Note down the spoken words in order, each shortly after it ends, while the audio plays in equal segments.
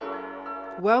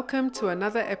Welcome to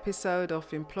another episode of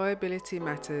Employability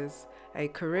Matters, a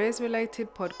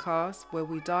careers-related podcast where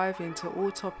we dive into all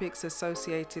topics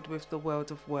associated with the world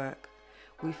of work.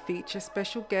 We feature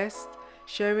special guests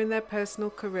sharing their personal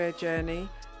career journey,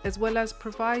 as well as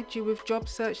provide you with job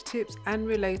search tips and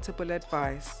relatable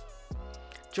advice.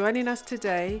 Joining us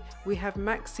today, we have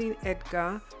Maxine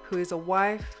Edgar, who is a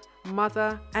wife,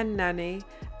 mother and nanny,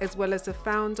 as well as the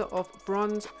founder of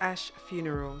Bronze Ash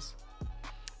Funerals.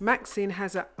 Maxine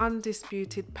has an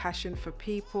undisputed passion for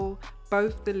people,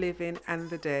 both the living and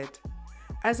the dead.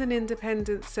 As an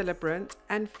independent celebrant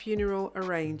and funeral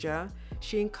arranger,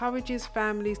 she encourages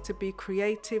families to be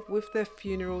creative with their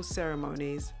funeral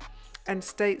ceremonies and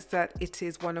states that it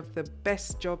is one of the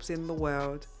best jobs in the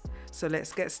world. So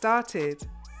let's get started.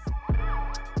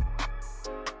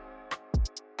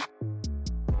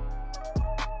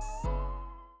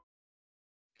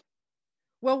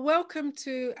 Well, welcome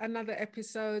to another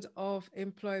episode of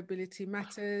Employability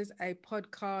Matters, a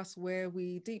podcast where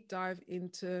we deep dive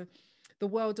into the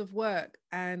world of work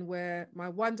and where my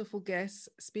wonderful guests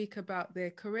speak about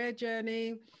their career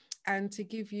journey and to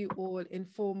give you all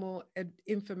informal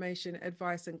information,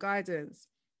 advice and guidance.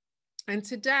 And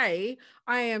today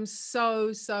I am so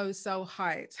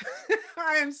hyped.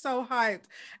 I am so hyped.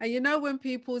 And you know, when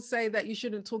people say that you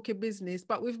shouldn't talk your business,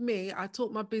 but with me, I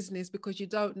talk my business because you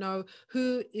don't know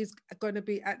who is going to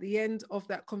be at the end of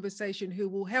that conversation, who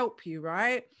will help you,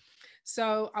 right?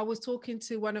 So I was talking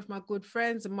to one of my good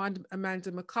friends,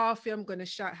 Amanda McCarthy. I'm going to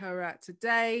shout her out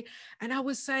today. And I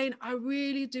was saying, I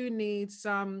really do need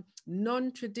some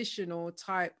non-traditional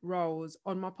type roles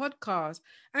on my podcast.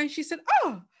 And she said,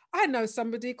 oh, I know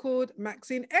somebody called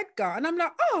Maxine Edgar. And I'm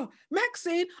like, oh,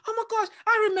 Maxine, oh my gosh,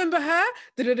 I remember her.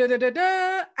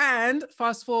 Da-da-da-da-da-da. And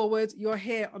fast forward, you're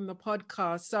here on the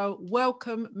podcast. So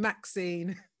welcome,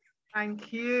 Maxine.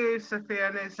 Thank you, Sophia.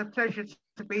 And it's a pleasure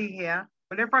to be here.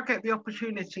 Whenever I get the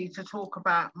opportunity to talk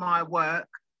about my work,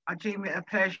 I deem it a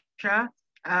pleasure,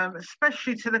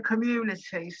 especially to the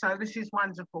community. So this is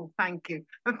wonderful. Thank you.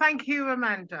 And thank you,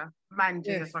 Amanda.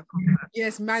 Mandy, yes. As I call her.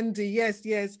 Yes, Mandy.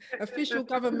 Yes. Official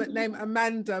government name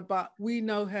Amanda, but we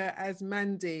know her as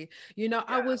Mandy. You know,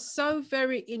 yeah. I was so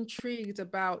very intrigued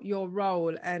about your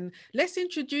role. And let's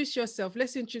introduce yourself.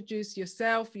 Let's introduce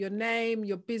yourself, your name,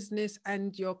 your business,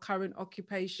 and your current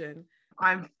occupation.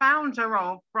 I'm founder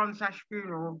of Bronze Ash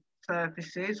Funeral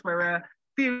Services. We're a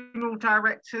funeral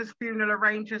directors, funeral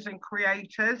arrangers and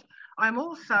creators. I'm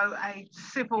also a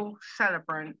civil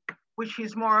celebrant, which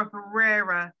is more of a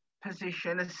rarer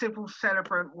position. A civil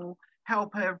celebrant will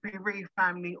help a bereaved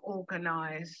family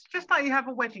organise, just like you have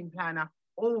a wedding planner,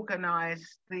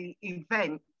 organise the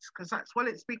events, because that's what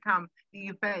it's become, the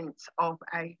event of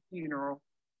a funeral.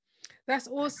 That's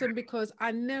awesome, because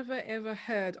I never ever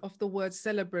heard of the word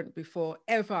celebrant before,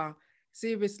 ever.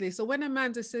 Seriously. So when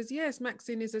Amanda says, yes,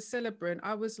 Maxine is a celebrant,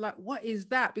 I was like, what is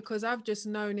that? Because I've just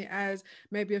known it as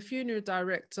maybe a funeral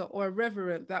director or a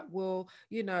reverend that will,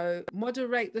 you know,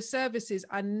 moderate the services.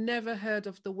 I never heard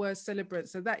of the word celebrant.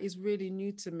 So that is really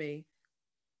new to me.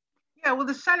 Yeah, well,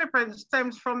 the celebrant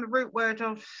stems from the root word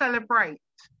of celebrate.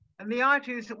 And the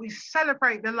idea is that we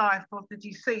celebrate the life of the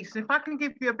deceased. If I can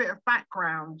give you a bit of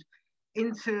background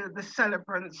into the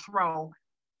celebrant's role,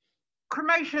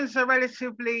 cremations are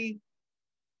relatively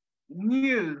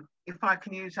new, if I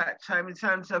can use that term, in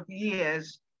terms of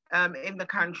years in the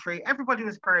country. Everybody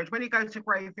was buried. When you go to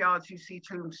graveyards, you see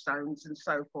tombstones and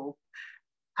so forth.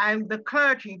 And the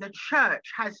clergy, the church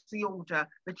has the order,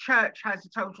 the church has the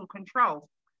total control.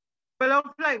 But of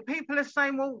late, people are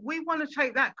saying, well, we want to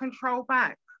take that control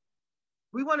back.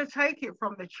 We want to take it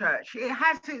from the church. It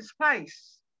has its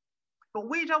place. But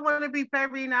we don't want to be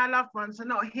burying our loved ones and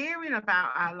not hearing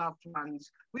about our loved ones.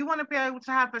 We want to be able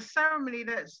to have a ceremony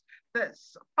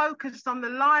that's focused on the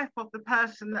life of the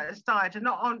person that has died and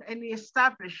not on any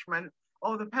establishment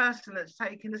or the person that's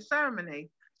taking the ceremony.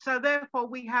 So therefore,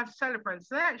 we have celebrants.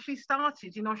 They actually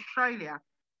started in Australia.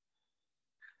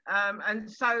 And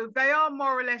so they are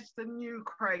more or less the new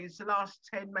craze, the last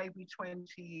 10, maybe 20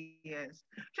 years.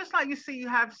 Just like you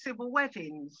have civil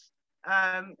weddings.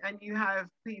 And you have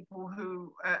people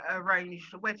who arrange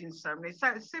the wedding ceremony. So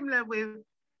it's similar with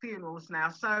funerals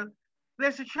now. So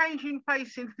there's a change in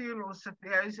face in funerals,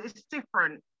 Sophia. It's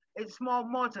different. It's more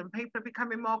modern. People are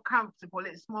becoming more comfortable.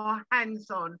 It's more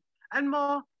hands-on and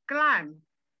more glam,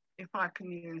 if I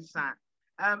can use that,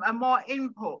 and more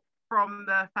input from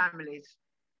the families.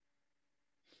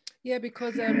 Yeah,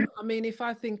 because I mean, if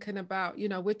I'm thinking about, you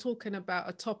know, we're talking about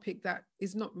a topic that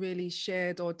is not really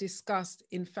shared or discussed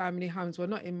in family homes. Well,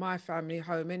 not in my family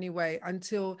home anyway,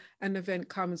 until an event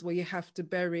comes where you have to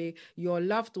bury your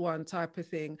loved one type of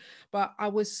thing. But I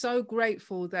was so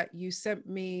grateful that you sent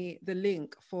me the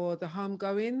link for the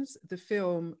Homegoings, the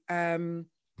film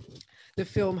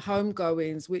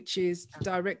Homegoings, which is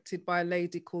directed by a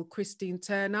lady called Christine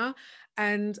Turner.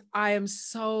 And I am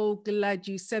so glad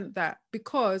you sent that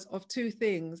because of two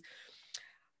things.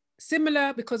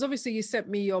 Similar, because obviously you sent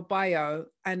me your bio,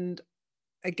 and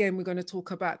again, we're going to talk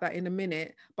about that in a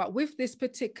minute. But with this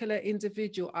particular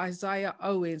individual, Isaiah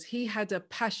Owens, he had a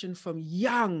passion from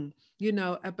young, you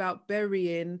know, about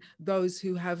burying those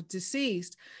who have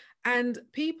deceased. And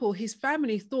people, his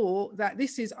family thought that,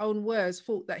 this is own words,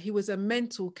 thought that he was a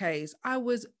mental case. I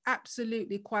was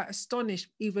absolutely quite astonished,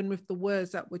 even with the words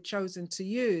that were chosen to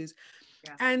use.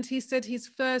 Yeah. And he said his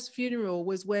first funeral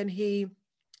was when he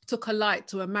took a light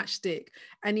to a matchstick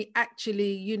and he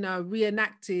actually, you know,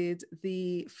 reenacted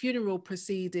the funeral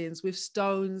proceedings with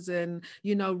stones and,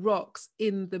 you know, rocks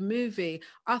in the movie.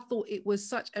 I thought it was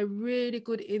such a really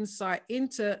good insight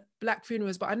into Black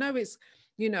funerals, but I know it's,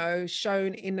 you know,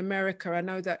 shown in America. I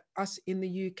know that us in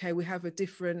the UK, we have a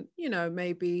different, you know,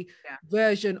 maybe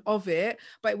version of it,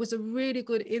 but it was a really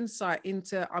good insight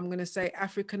into, I'm going to say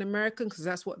African American, because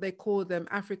that's what they call them,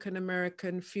 African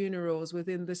American funerals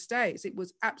within the States. It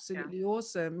was absolutely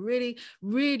awesome. Really,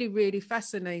 really, really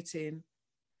fascinating.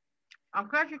 I'm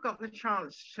glad you got the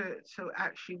chance to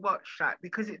actually watch that,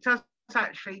 because it does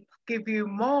actually give you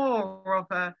more of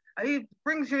it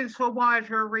brings you into a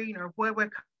wider arena of where we're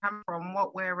coming from,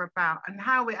 what we're about, and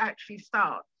how it actually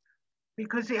starts,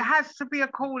 because it has to be a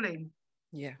calling.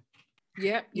 Yeah.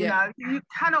 You know, you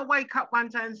cannot wake up one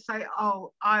day and say,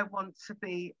 oh, I want to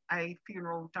be a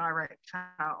funeral director,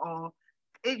 or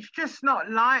it's just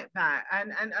not like that.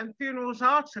 And funerals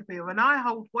are taboo. And I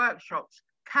hold workshops.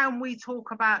 Can we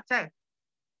talk about death?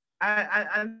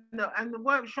 And the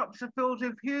workshops are filled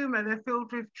with humor, they're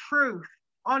filled with truth,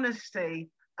 honesty,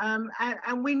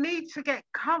 and we need to get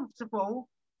comfortable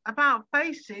about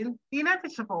facing the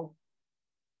inevitable.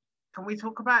 Can we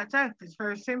talk about death? It's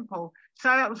very simple. So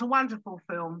that was a wonderful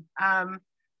film. And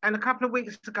a couple of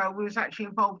weeks ago, we was actually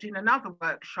involved in another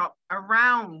workshop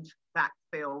around that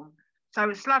film. So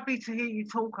it's lovely to hear you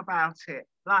talk about it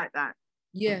like that.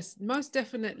 Yes, most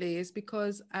definitely. It's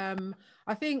because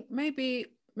I think maybe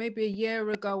a year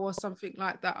ago or something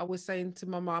like that, I was saying to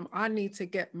my mom, I need to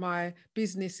get my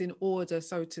business in order,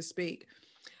 so to speak.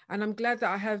 And I'm glad that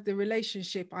I have the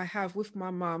relationship I have with my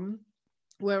mom,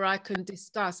 where I can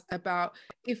discuss about,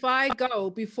 if I go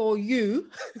before you,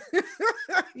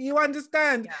 you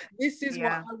understand, this is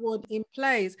what I want in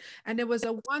place. And there was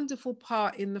a wonderful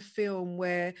part in the film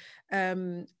where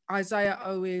Isaiah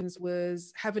Owens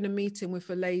was having a meeting with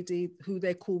a lady who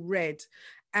they call Red,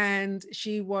 and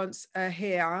she wants her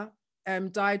hair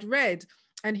dyed red.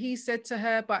 And he said to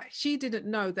her, but she didn't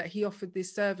know that he offered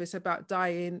this service about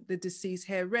dyeing the deceased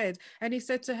hair red. And he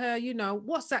said to her, you know,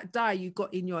 what's that dye you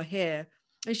got in your hair?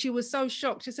 And she was so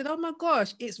shocked. She said, oh my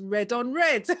gosh, it's red on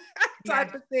red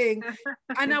type of thing.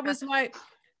 And I was like,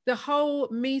 the whole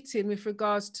meeting with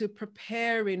regards to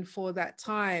preparing for that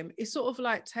time, it sort of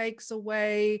like takes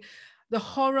away the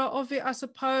horror of it, I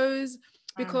suppose,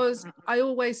 because I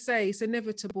always say it's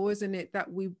inevitable, isn't it,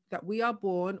 that we are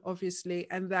born, obviously,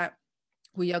 and that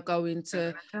we're going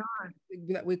to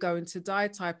die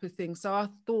type of thing. So I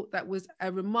thought that was a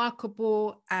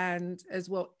remarkable and as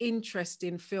well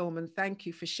interesting film, and thank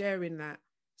you for sharing that.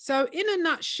 So in a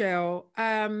nutshell,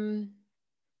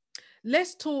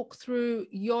 let's talk through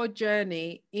your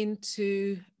journey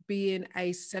into being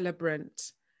a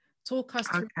celebrant. Talk us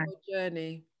through your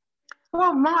journey.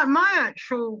 Well, my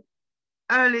actual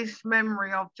earliest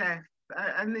memory of death,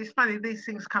 and it's funny, these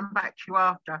things come back to you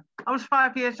after. I was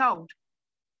 5 years old.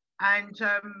 And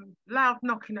loud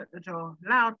knocking at the door,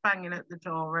 loud banging at the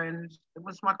door. And it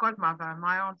was my godmother,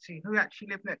 my auntie, who actually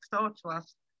lived next door to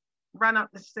us, ran up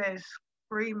the stairs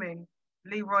screaming,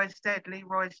 Leroy's dead,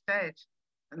 Leroy's dead.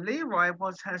 And Leroy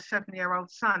was her 7-year-old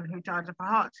son who died of a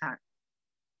heart attack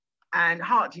and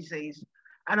heart disease.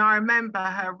 And I remember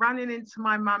her running into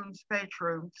my mum's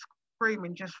bedroom,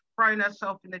 screaming, just throwing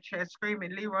herself in the chair,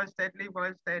 screaming, Leroy's dead,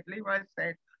 Leroy's dead, Leroy's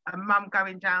dead. And mum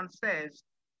going downstairs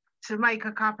to make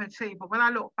a cup of tea. But when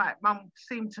I look back, mum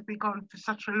seemed to be gone for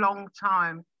such a long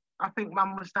time. I think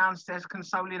mum was downstairs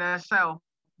consoling herself.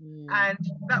 And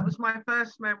that was my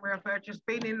first memory of her just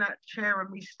being in that chair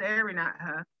and me staring at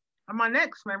her. And my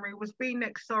next memory was being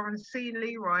next door and seeing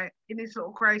Leroy in his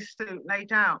little grey suit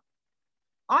laid out.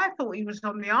 I thought he was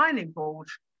on the ironing board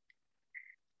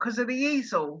because of the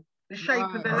easel. the shape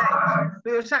of the Right. legs.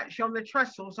 But it was actually on the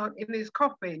trestles in his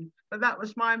coffin. But that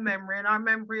was my memory. And I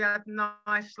remember he had an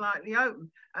eye slightly open.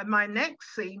 And my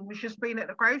next scene was just being at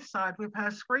the graveside with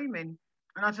her screaming.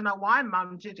 And I don't know why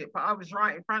Mum did it, but I was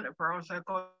right in front of her. I was her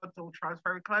goddaughter. I was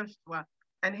very close to her.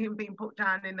 And him being put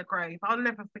down in the grave. I'll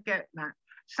never forget that.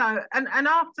 So, and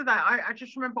after that, I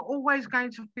just remember always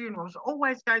going to funerals,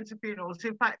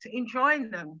 in fact, enjoying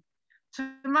them,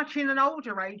 too much in an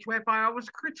older age whereby I was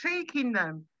critiquing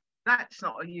them. That's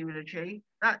not a eulogy.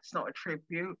 That's not a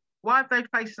tribute. Why have they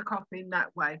faced the coffin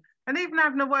that way? And even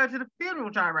having a word with the funeral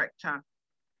director,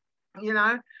 you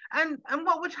know. And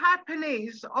what would happen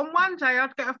is, on one day,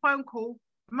 I'd get a phone call,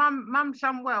 Mum's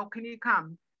unwell, can you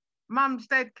come? Mum's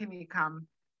dead, can you come?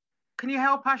 Can you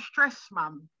help us dress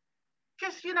Mum?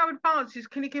 Just, advances.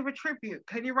 Can you give a tribute?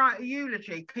 Can you write a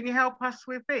eulogy? Can you help us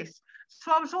with this?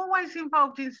 So I was always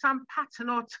involved in some pattern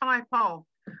or type of.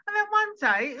 And then one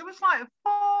day, it was like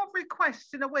 4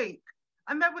 requests in a week.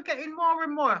 And they were getting more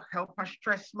and more. Help us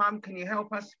dress Mum. Can you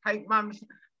help us paint Mums?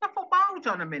 I thought, well, hold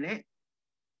on a minute.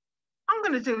 I'm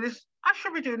going to do this. I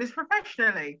should be doing this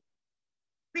professionally.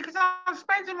 Because I'm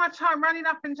spending my time running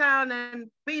up and down and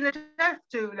being a death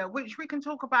doula, which we can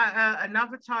talk about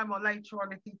another time or later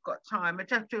on if you've got time. A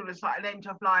death doula is like an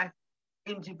end-of-life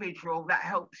individual that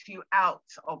helps you out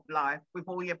of life with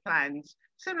all your plans,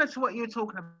 similar to what you were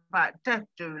talking about, death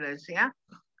doulas, yeah?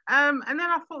 And then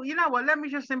I thought, you know what, let me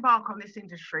just embark on this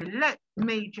industry. Let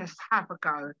me just have a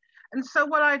go. And so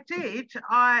what I did,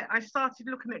 I started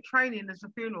looking at training as a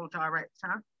funeral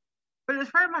director, but it was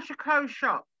very much a closed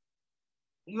shop.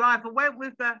 You either went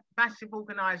with a massive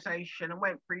organisation and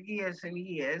went for years and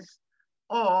years,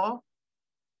 and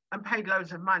paid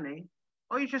loads of money,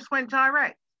 or you just went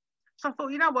direct. So I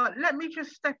thought, you know what, let me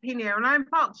just step in here. And I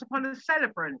embarked upon a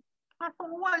celebrant. I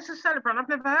thought, well, what is a celebrant? I've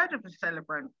never heard of a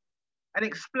celebrant. And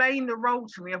explained the role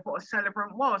to me of what a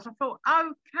celebrant was. I thought,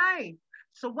 okay.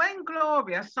 So when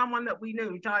Gloria, someone that we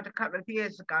knew, died a couple of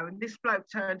years ago, and this bloke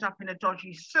turned up in a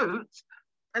dodgy suit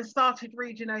and started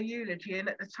reading her eulogy, and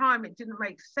at the time it didn't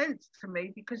make sense to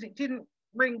me because it didn't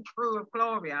ring true of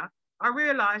Gloria, I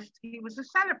realised he was a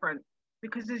celebrant.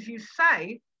 Because as you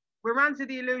say, we're under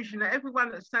the illusion that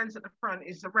everyone that stands at the front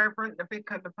is the reverend, the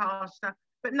vicar, the pastor.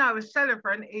 But no, a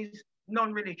celebrant is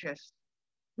non-religious.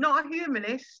 Not a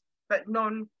humanist, but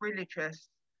non-religious,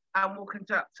 and will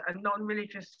conduct a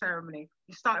non-religious ceremony.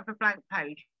 You start with a blank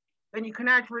page. Then you can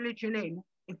add religion in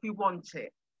if you want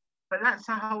it. But that's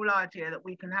the whole idea, that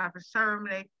we can have a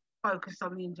ceremony focused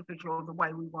on the individual the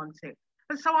way we want it.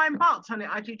 And so I embarked on it.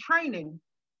 I did training.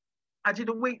 I did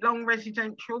a week-long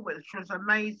residential, which was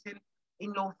amazing,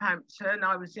 in Northampton.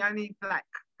 I was the only black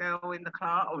girl in the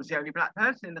class. I was the only black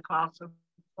person in the class of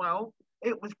 12.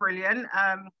 It was brilliant.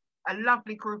 A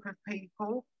lovely group of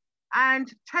people.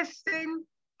 And testing,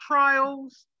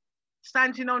 trials,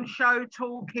 standing on show,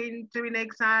 talking, doing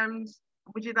exams.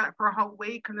 We did that for a whole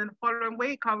week, and then the following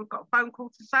week I got a phone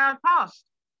call to say I'd passed.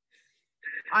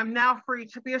 I'm now free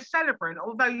to be a celebrant.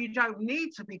 Although you don't need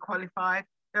to be qualified,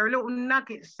 there are little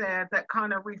nuggets there that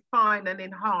kind of refine and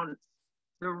enhance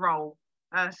the role.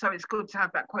 So it's good to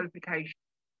have that qualification.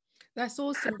 That's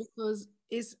awesome, because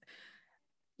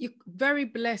you're very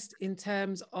blessed in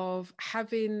terms of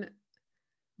having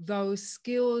those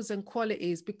skills and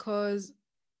qualities, because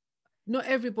not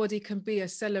everybody can be a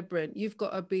celebrant. You've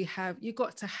got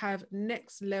to have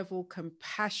next level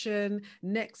compassion,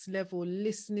 next level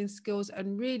listening skills,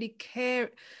 and really care,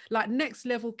 like next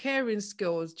level caring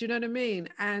skills. Do you know what I mean?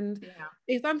 And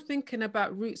if I'm thinking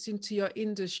about routes into your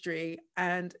industry,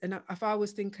 and if I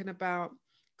was thinking about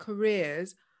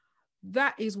careers,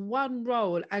 that is one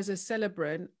role as a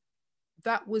celebrant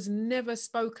that was never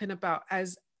spoken about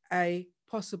as a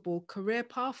possible career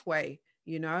pathway.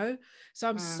 So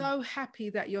I'm so happy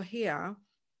that you're here,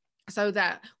 so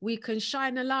that we can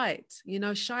shine a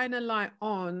light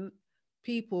on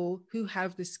people who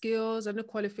have the skills and the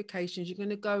qualifications. You're going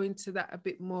to go into that a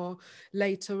bit more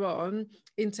later on,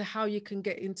 into how you can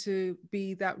get into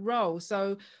be that role.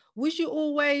 So was you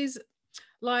always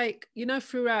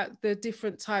throughout the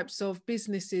different types of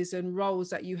businesses and roles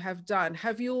that you have done,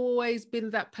 have you always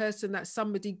been that person that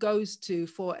somebody goes to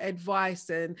for advice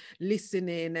and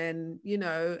listening and,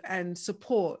 and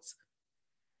support?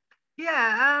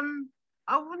 Yeah,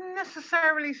 I wouldn't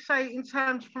necessarily say in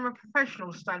terms from a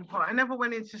professional standpoint. I never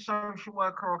went into social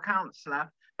worker or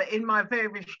counsellor, but in my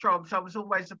various jobs, I was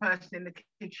always the person in the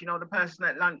kitchen, or the person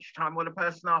at lunchtime, or the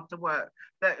person after work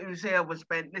whose ear was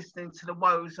bent, listening to the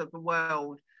woes of the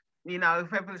world.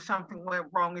 If ever something went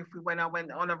wrong, I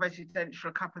went on a residential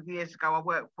a couple of years ago, I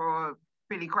worked for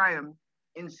Billy Graham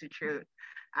Institute,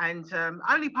 and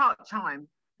only part-time.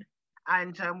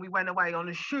 and we went away on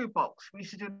a shoebox. We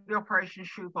used to do the Operation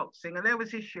Shoeboxing, and there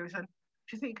was issues. And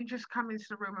do you think you can just come into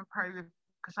the room and pray with?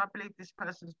 Because I believe this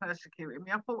person's persecuting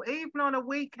me. I thought, even on a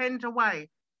weekend away,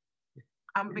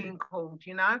 I'm being called,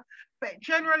 you know. But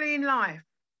generally in life,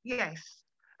 yes.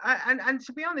 And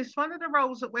to be honest, one of the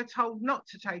roles that we're told not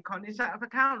to take on is that of a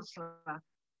counsellor.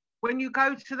 When you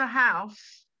go to the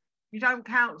house, you don't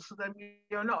counsel them.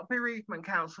 You're not a bereavement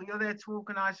counsellor. You're there to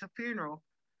organise a funeral.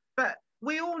 But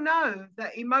we all know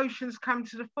that emotions come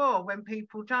to the fore when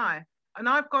people die. And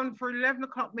I've gone for an 11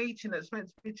 o'clock meeting that's meant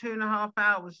to be 2.5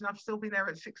 hours, and I've still been there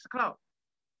at 6 o'clock.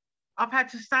 I've had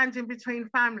to stand in between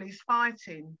families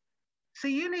fighting. So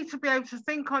you need to be able to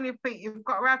think on your feet. You've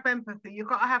got to have empathy. You've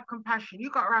got to have compassion.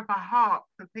 You've got to have a heart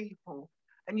for people,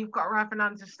 and you've got to have an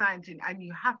understanding, and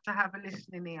you have to have a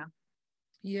listening ear.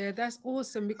 Yeah, that's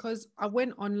awesome, because I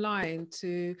went online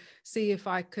to see if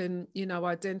I can, you know,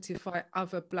 identify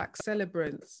other Black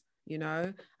celebrants, you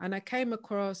know, and I came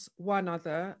across one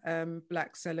other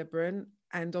Black celebrant,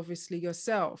 and obviously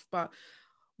yourself. But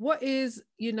what is,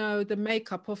 you know, the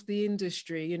makeup of the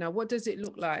industry? You know, what does it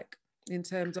look like in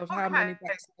terms of how many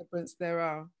Black celebrants there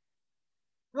are?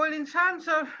 Well, in terms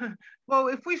of, well,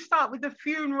 if we start with the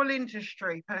funeral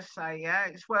industry per se, yeah,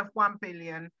 it's worth 1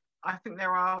 billion. I think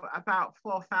there are about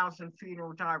 4,000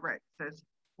 funeral directors.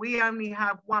 We only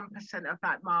have 1% of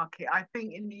that market. I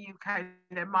think in the UK,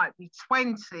 there might be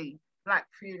 20 Black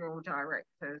funeral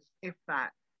directors, if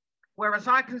that. Whereas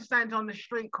I can stand on the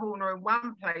street corner in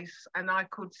one place and I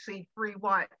could see 3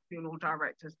 white funeral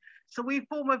directors. So we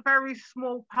form a very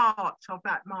small part of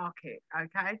that market,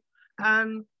 okay?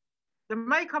 The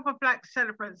makeup of Black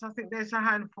celebrants, I think there's a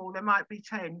handful, there might be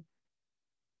 10.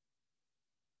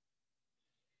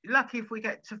 Lucky if we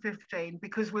get to 15,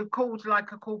 because we're called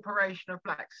like a corporation of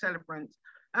Black celebrants.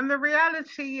 And the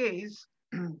reality is,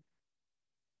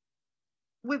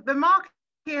 with the market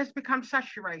has become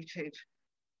saturated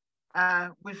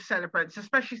with celebrants,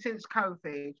 especially since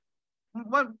COVID.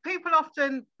 When people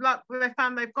often, like when they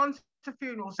found they've gone to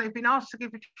funerals, they've been asked to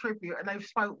give a tribute and they've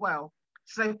spoke well.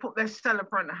 So they've put their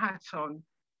celebrant hat on.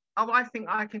 Oh, I think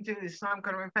I can do this, so I'm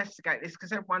going to investigate this,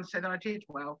 because everyone said I did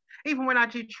well. Even when I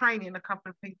did training, a couple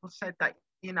of people said that,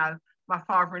 you know, my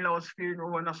father-in-law's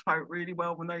funeral, and I spoke really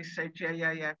well when they said,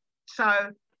 yeah.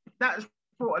 So that's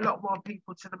brought a lot more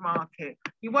people to the market.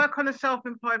 You work on a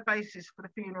self-employed basis for the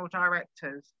funeral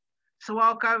directors. So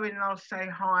I'll go in and I'll say,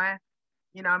 hi,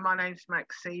 you know, my name's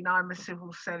Maxine, I'm a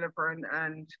civil celebrant,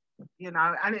 and, you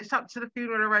know, and it's up to the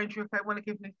funeral arranger if they want to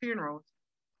give me funerals.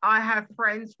 I have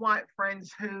friends, white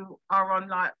friends, who are on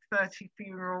like 30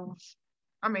 funerals.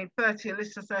 I mean, a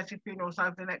list of 30 funerals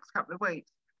over the next couple of weeks.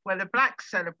 Where the Black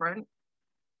celebrant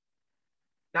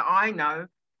that I know,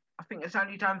 I think has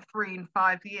only done 3 in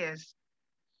 5 years.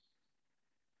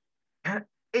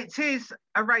 It is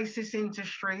a racist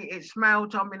industry. It's male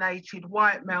dominated,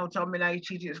 white male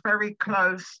dominated. It's very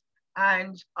close.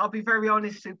 And I'll be very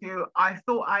honest with you, I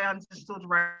thought I understood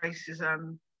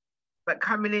racism. But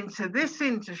coming into this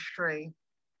industry,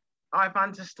 I've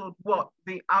understood what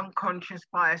the unconscious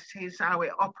bias is, how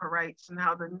it operates, and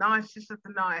how the nicest of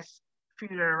the nice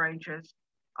funeral arrangers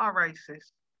are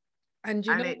racist. And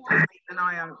you know, it does make an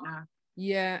eye opener.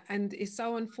 Yeah, and it's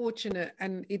so unfortunate,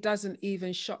 and it doesn't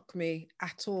even shock me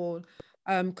at all.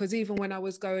 Because even when I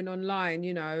was going online,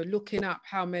 you know, looking up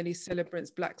how many celebrants,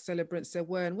 Black celebrants there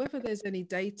were, and whether there's any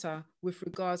data with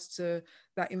regards to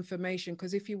that information.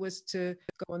 Because if you was to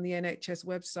go on the NHS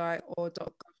website or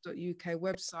 .gov.uk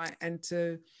website and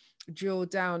to drill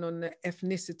down on the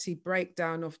ethnicity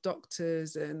breakdown of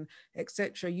doctors and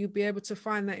etc., you'd be able to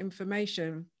find that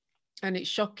information. And it's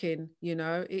shocking, you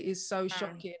know, it is so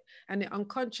shocking. And the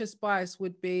unconscious bias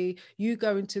would be you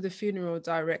going to the funeral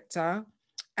director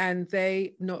and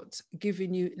they not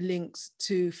giving you links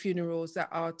to funerals that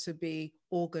are to be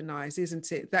organized,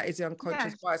 isn't it? That is the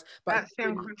unconscious bias. But that's the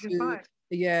unconscious bias.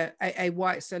 Yeah, a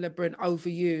white celebrant over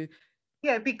you.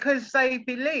 Yeah, because they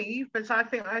believe, as I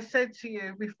think I said to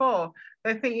you before,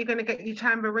 they think you're going to get your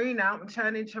tambourine out and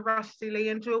turn into Rusty Lee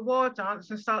and do a war dance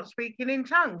and start speaking in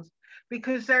tongues.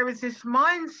 Because there is this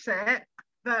mindset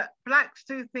that Blacks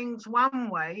do things one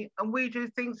way and we do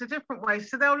things a different way.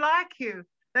 So they'll like you,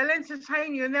 they'll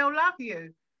entertain you, and they'll love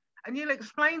you. And you'll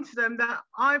explain to them that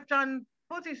I've done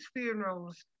Buddhist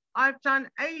funerals, I've done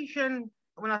Asian,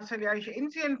 when I tell you Asian,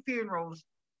 Indian funerals,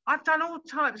 I've done all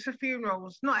types of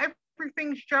funerals. Not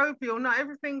everything's jovial, not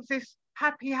everything's this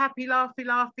happy,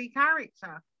 laughy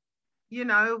character. You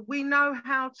know, we know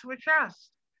how to adjust.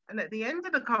 And at the end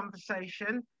of the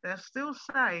conversation, they'll still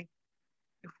say,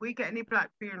 if we get any Black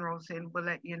funerals in, we'll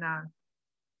let you know.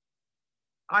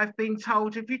 I've been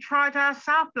told, have you tried our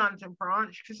South London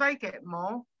branch? Because they get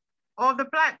more. Or the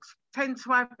blacks tend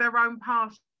to have their own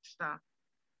pastor,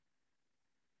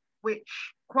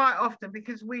 which quite often,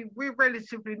 because we're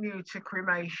relatively new to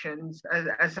cremations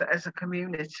as a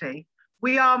community,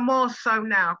 we are more so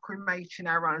now cremating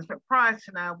our own, but prior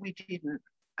to now, we didn't.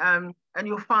 And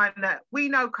you'll find that we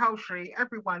know culturally,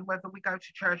 everyone, whether we go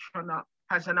to church or not,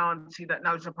 has an auntie that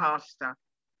knows a pastor.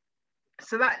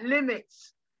 So that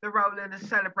limits the role of the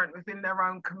celebrant within their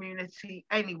own community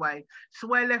anyway. So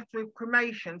we're left with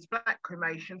cremations, black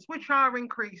cremations, which are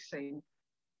increasing.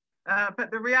 But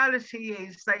the reality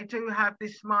is they do have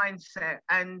this mindset,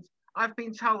 and I've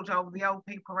been told, oh, the old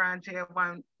people around here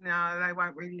they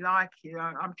won't really like you.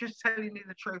 I'm just telling you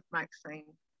the truth, Maxine.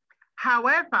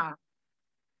 However,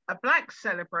 a black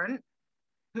celebrant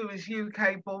who is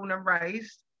UK born and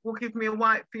raised will give me a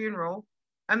white funeral,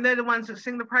 and they're the ones that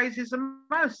sing the praises the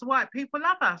most. The white people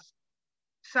love us.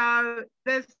 So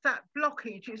there's that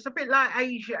blockage. It's a bit like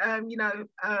Asia,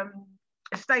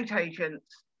 estate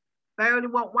agents. They only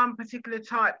want one particular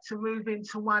type to move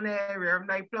into one area and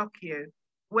they block you,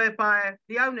 whereby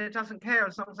the owner doesn't care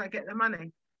as long as they get the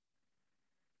money.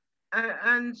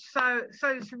 And so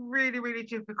it's really, really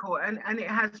difficult, and it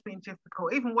has been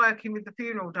difficult. Even working with the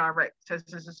funeral directors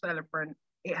as a celebrant,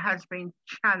 it has been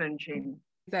challenging.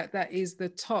 That is the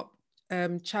top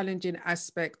challenging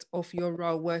aspect of your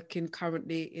role working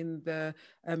currently in the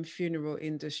funeral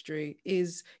industry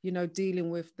is, dealing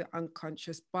with the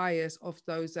unconscious bias of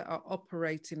those that are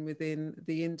operating within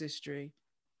the industry.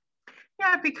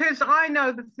 Yeah, because I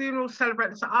know the funeral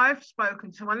celebrants that I've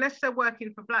spoken to, unless they're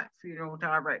working for black funeral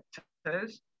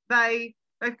directors, they've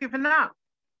given up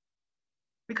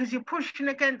because you're pushing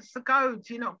against the goads.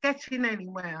 You're not getting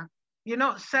anywhere. You're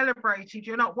not celebrated.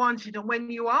 You're not wanted. And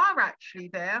when you are actually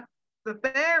there, the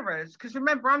bearers, because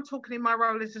remember, I'm talking in my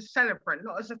role as a celebrant,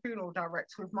 not as a funeral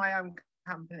director with my own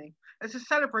company. As a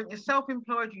celebrant, you're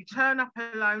self-employed, you turn up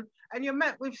alone, and you're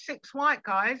met with 6 white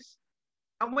guys.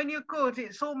 And when you're good,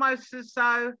 it's almost as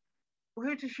though, well,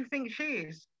 who does she think she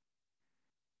is?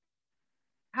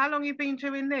 How long have you been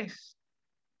doing this?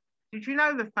 Did you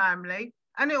know the family?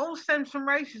 And it all stems from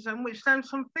racism, which stems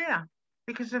from fear.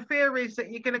 Because the fear is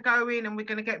that you're going to go in and we're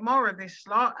going to get more of this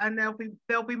lot, and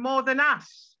there'll be more than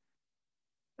us.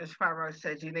 As Pharaoh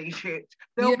said in Egypt,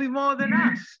 there'll be more than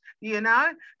us, and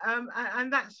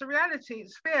that's the reality.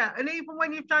 It's fear. And even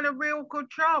when you've done a real good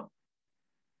job,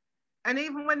 and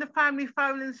even when the family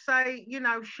phone and say,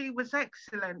 she was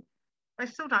excellent, they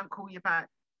still don't call you back.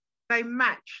 They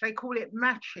match. They call it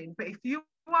matching. But if you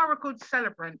are a good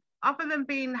celebrant, other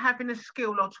than having a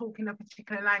skill or talking a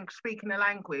particular language, speaking a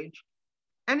language,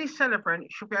 any celebrant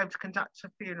should be able to conduct a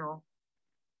funeral.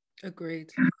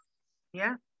 Agreed.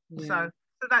 Yeah. So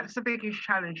that's the biggest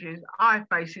challenges I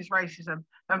face is racism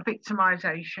and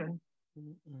victimization.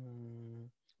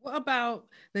 What about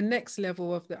the next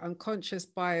level of the unconscious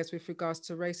bias with regards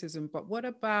to racism? But what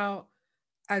about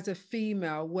as a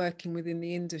female working within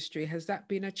the industry? Has that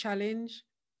been a challenge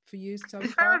for you so far?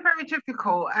 It's very, very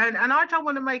difficult. And I don't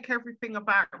want to make everything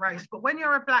about race, but when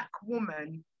you're a black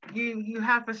woman, you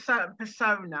have a certain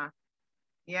persona.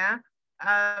 Yeah.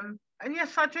 And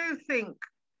yes, I do think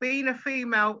being a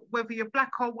female, whether you're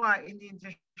black or white in the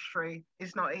industry,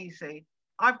 is not easy.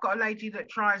 I've got a lady that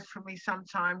tries for me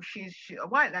sometimes. She's a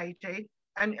white lady,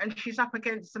 and she's up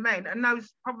against the men and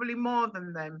knows probably more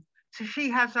than them. So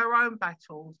she has her own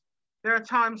battles. There are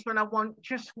times when I want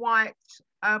just white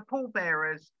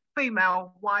pallbearers,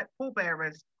 female white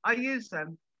pallbearers. I use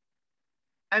them.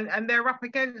 And they're up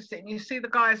against it. And you see the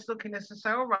guys looking at us and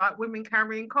say, all right, women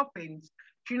carrying coffins.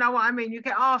 Do you know what I mean? You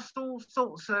get asked all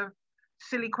sorts of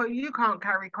silly questions. You can't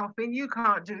carry coffin. You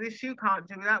can't do this. You can't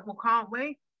do that. Well, can't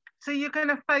we? So you're going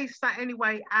to face that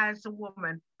anyway as a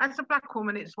woman. As a black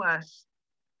woman, it's worse.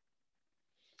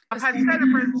 I've had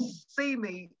celebrants see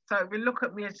me, so they look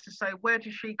at me as to say, where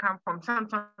does she come from?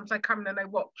 Sometimes they come in and they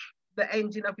watch the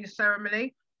ending of your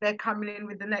ceremony. They're coming in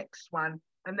with the next one.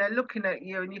 And they're looking at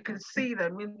you and you can see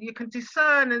them. You can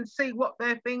discern and see what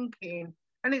they're thinking.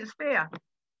 And it's fear.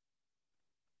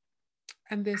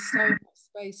 And there's so much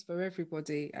space for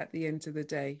everybody at the end of the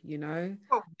day,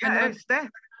 Oh, yeah, it's death.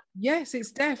 Yes,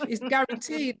 it's death. It's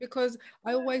guaranteed. Because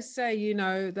I always say,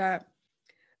 that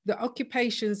the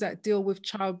occupations that deal with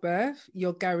childbirth,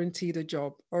 you're guaranteed a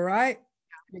job. All right.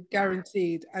 You're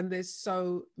guaranteed. And there's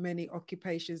so many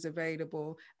occupations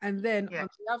available. And then on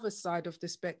the other side of the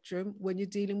spectrum, when you're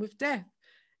dealing with death,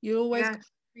 you're always going to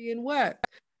be in work.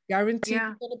 Guaranteed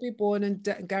you're going to be born,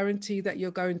 and guaranteed that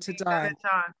you're going to die.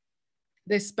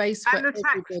 There's space for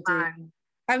everybody.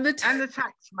 And the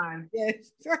tax man.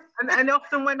 Yes. and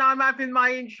often when I'm having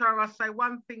my intro, I say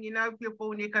one thing, you know, if you're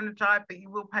born, you're going to die, but you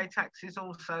will pay taxes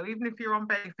also. Even if you're on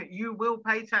benefit, you will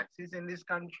pay taxes in this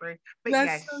country. But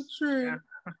That's yes. so true.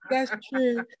 Yeah. That's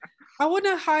true. I want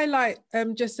to highlight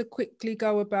just to quickly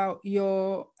go about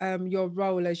your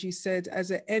role, as you said,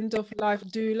 as an end of life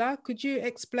doula. Could you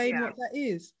explain what that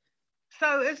is?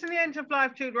 So as an end of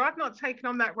life doula, I've not taken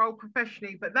on that role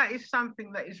professionally, but that is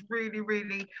something that is really,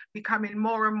 really becoming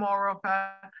more and more of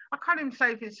a, I can't even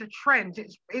say if it's a trend,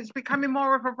 it's becoming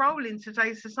more of a role in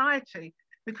today's society.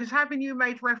 Because having you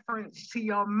made reference to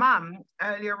your mum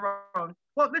earlier on,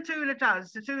 what the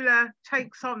doula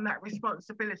takes on that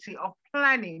responsibility of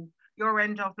planning your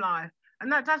end of life. And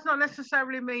that does not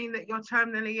necessarily mean that you're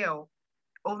terminally ill,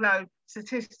 although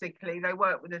statistically they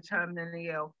work with the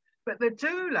terminally ill. But the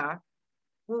doula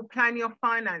will plan your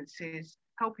finances,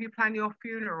 help you plan your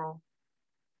funeral.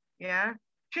 Yeah,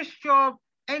 just your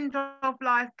end of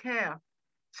life care.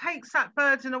 Takes that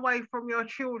burden away from your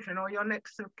children or your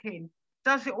next of kin,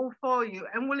 does it all for you,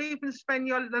 and will even spend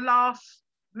the last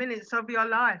minutes of your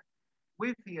life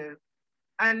with you,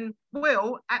 and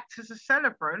will act as a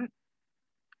celebrant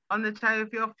on the day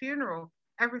of your funeral.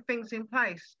 Everything's in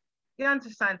place. You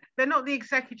understand? They're not the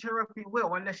executor of your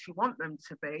will unless you want them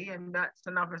to be, and that's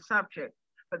another subject.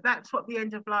 But that's what the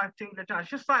end of life doula does.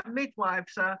 Just like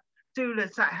midwives are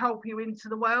doulas that help you into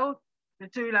the world, the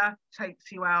doula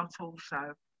takes you out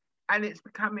also. And it's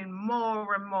becoming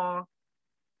more and more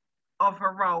of a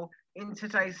role in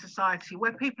today's society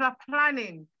where people are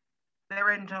planning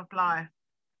their end of life.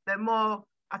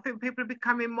 I think people are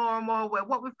becoming more and more aware.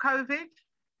 What with COVID,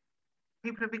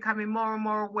 people are becoming more and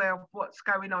more aware of what's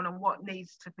going on and what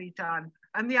needs to be done,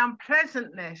 and the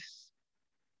unpleasantness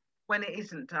when it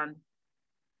isn't done.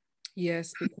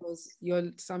 Yes, because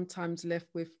you're sometimes left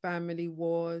with family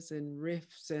wars and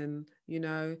rifts and,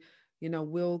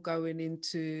 will going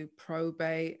into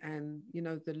probate and,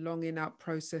 the longing out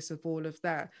process of all of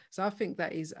that. So I think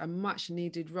that is a much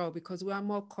needed role because we are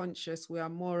more conscious, we are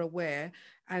more aware,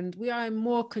 and we are in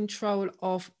more control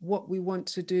of what we want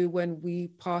to do when we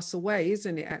pass away,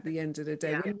 isn't it? At the end of the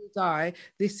day, when we die,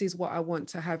 this is what I want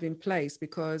to have in place,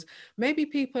 because maybe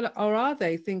people are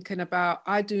they thinking about,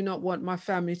 I do not want my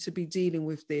family to be dealing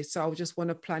with this, so I just want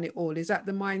to plan it all. Is that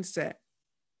the mindset?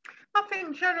 I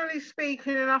think generally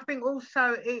speaking, and I think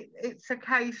also it's a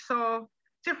case of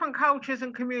different cultures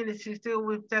and communities deal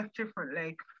with death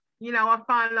differently. I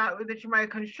find like with the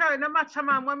Jamaicans, sure, no matter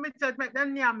man, when we're dead, make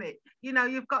them yam it.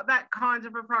 You've got that kind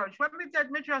of approach. When we're dead,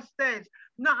 we're just dead,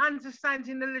 not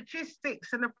understanding the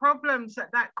logistics and the problems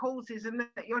that causes, and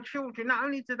that your children, not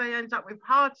only do they end up with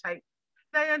heartache,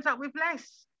 they end up with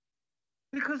less.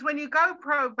 Because when you go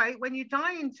probate, when you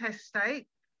die intestate,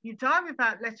 you die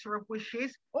without letter of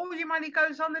wishes, all your money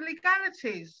goes on the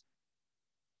legalities.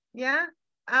 Yeah.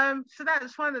 So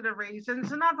that's one of the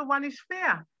reasons. Another one is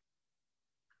fear.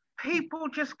 People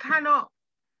just cannot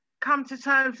come to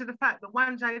terms with the fact that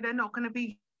one day they're not going to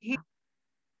be here.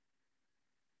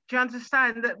 Do you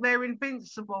understand that they're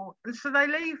invincible? And so they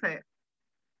leave it.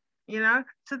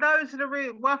 So those are the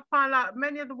real, well, I find like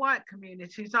many of the white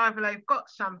communities, either they've got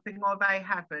something or they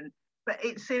haven't, but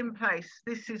it's in place.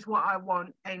 This is what I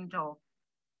want, end of.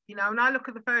 And I look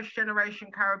at the first generation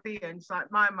Caribbeans,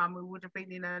 like my mum, who would have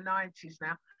been in her 90s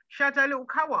now, she had her little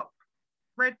co-op,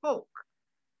 red book.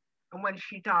 And when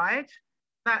she died,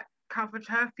 that covered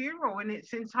her funeral in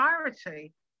its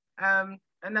entirety. And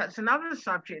that's another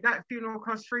subject. That funeral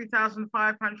cost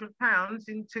 £3,500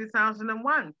 in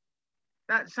 2001.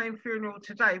 That same funeral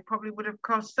today probably would have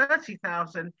cost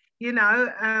 30,000, when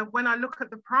I look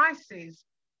at the prices.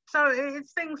 So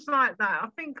it's things like that. I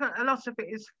think a lot of it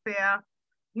is fear,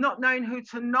 not knowing who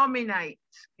to nominate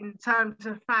in terms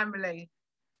of family,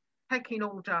 pecking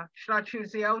order. Should I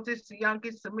choose the eldest, the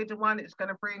youngest, the middle one? It's going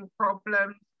to bring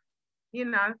problems.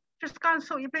 Just go and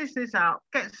sort your business out.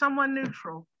 Get someone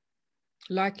neutral.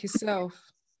 Like yourself.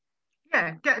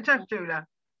 Yeah, get a death doula.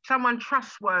 Someone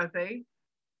trustworthy.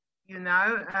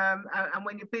 And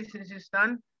when your business is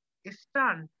done, it's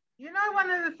done. One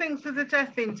of the things with the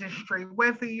death industry,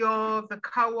 whether you're the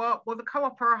co-op, well, the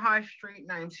co-op are a high street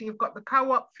name. So you've got the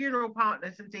co-op, Funeral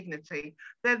Partners and Dignity.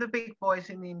 They're the big boys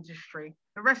in the industry.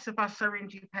 The rest of us are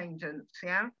independents,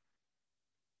 yeah?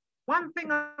 One thing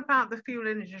about the fuel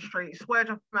industry is word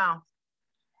of mouth.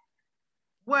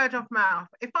 Word of mouth.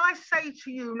 If I say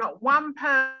to you, not one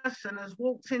person has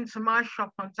walked into my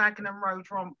shop on Dagenham Road,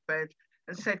 Romford,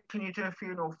 and said, can you do a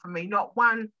funeral for me? Not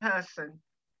one person.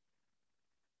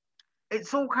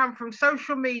 It's all come from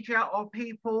social media or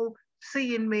people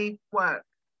seeing me work.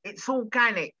 It's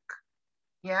organic,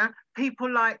 yeah?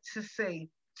 People like to see.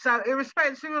 So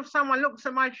irrespective of someone looks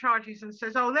at my charges and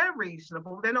says, oh, they're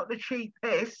reasonable, they're not the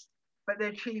cheapest, but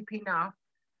they're cheap enough.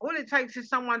 All it takes is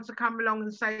someone to come along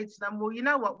and say to them, well, you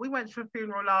know what, we went to a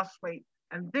funeral last week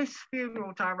and this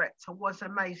funeral director was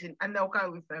amazing, and they'll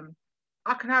go with them.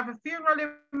 I can have a funeral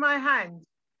in my hand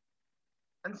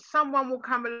and someone will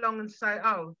come along and say,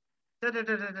 oh,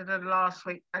 last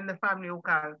week, and the family will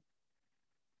go.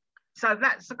 So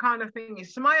that's the kind of thing.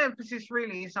 So my emphasis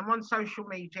really is I'm on social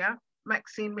media,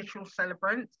 Maxine Mitchell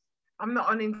Celebrant. I'm not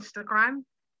on Instagram.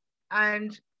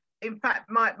 And in fact,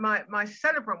 my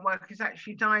celebrant work is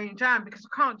actually dying down because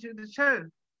I can't do the two.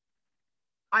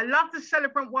 I love the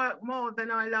celebrant work more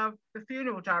than I love the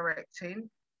funeral directing,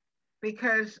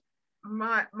 because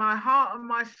my heart and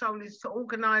my soul is to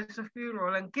organise a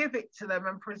funeral and give it to them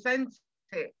and present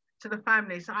it to the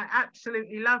families. I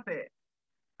absolutely love it.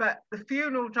 But the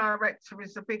funeral director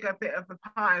is a bigger bit of the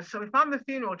pie. So if I'm the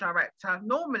funeral director,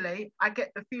 normally I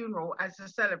get the funeral as a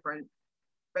celebrant.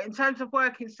 But in terms of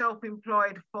working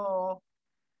self-employed for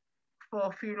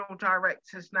funeral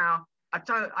directors now, I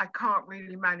can't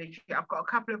really manage it. I've got a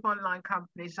couple of online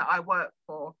companies that I work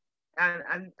for,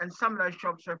 and some of those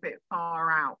jobs are a bit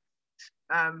far out.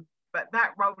 But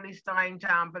that role is dying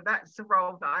down. But that's the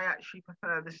role that I actually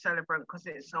prefer, the celebrant, because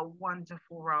it's a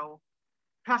wonderful role.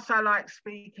 Plus, I like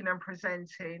speaking and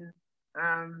presenting,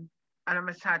 and I'm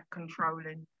a tad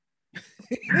controlling.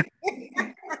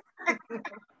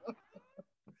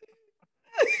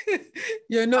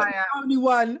 You're not the only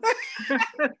one.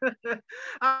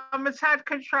 I'm a tad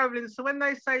controlling. So when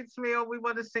they say to me, oh, we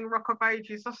want to sing Rock of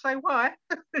Ages, I say, why?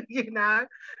 You know,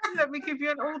 let me give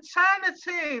you an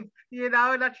alternative, you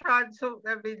know, and I try and talk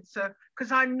them into,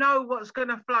 because I know what's going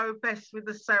to flow best with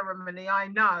the ceremony. I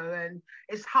know, and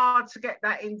it's hard to get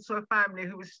that into a family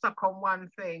who is stuck on one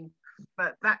thing,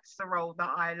 but that's the role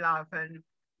that I love. And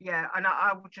yeah, and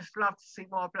I would just love to see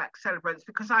more Black celebrants,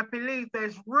 because I believe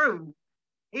there's room.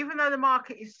 Even though the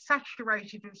market is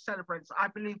saturated with celebrants, I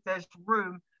believe there's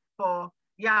room for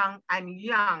young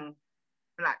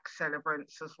Black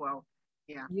celebrants as well.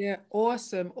 Yeah. Yeah,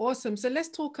 awesome. So let's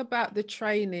talk about the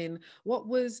training.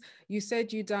 You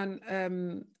said you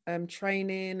done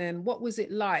training, and what was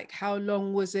it like? How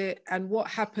long was it? And what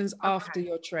happens after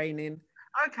your training?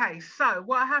 Okay, so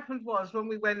what happened was, when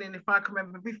we went in, if I can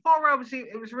remember, before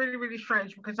it was really, really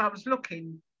strange, because I was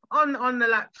looking on the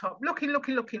laptop, looking.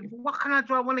 What can I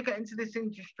do? I want to get into this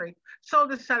industry. Saw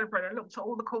the celebrant, I looked at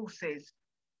all the courses.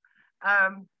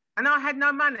 And I had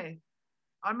no money.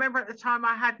 I remember at the time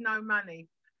I had no money.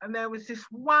 And there was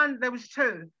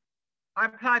two. I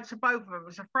applied to both of them. It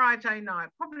was a Friday night,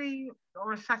 probably,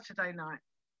 or a Saturday night.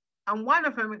 And one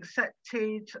of them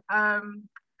accepted an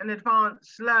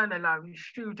advanced learner loan,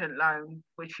 student loan,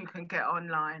 which you can get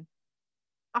online.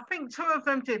 I think two of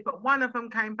them did, but one of them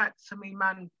came back to me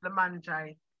the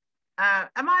Monday. Am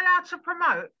I allowed to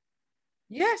promote?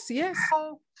 Yes.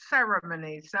 Full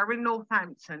ceremonies. They're in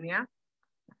Northampton, yeah?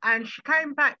 And she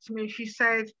came back to me and she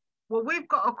said, well, we've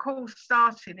got a course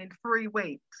starting in 3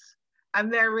 weeks.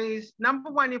 And there is, number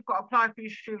one, you've got to apply for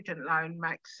your student loan,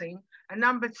 Maxine. And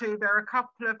number two, there are a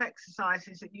couple of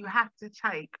exercises that you have to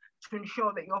take to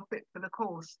ensure that you're fit for the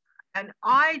course. And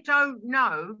I don't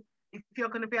know if you're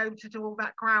going to be able to do all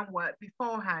that groundwork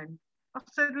beforehand. I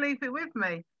said, leave it with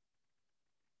me.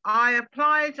 I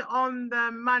applied on the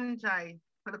Monday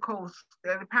for the course.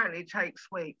 Apparently it takes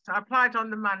weeks. I applied on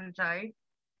the Monday,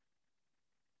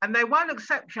 and they won't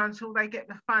accept you until they get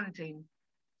the funding.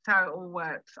 That's how it all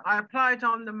works. I applied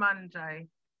on the Monday,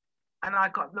 and I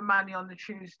got the money on the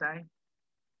Tuesday.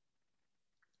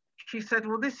 She said,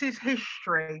 well, this is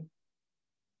history.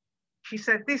 She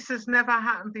said, this has never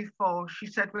happened before. She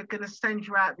said, we're going to send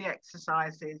you out the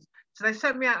exercises. So they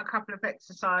sent me out a couple of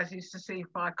exercises to see if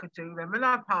I could do them. And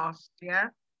I passed, yeah,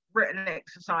 written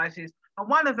exercises. And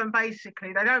one of them,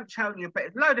 basically, they don't tell you, but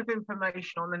it's a load of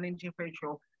information on an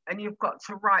individual. And you've got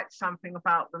to write something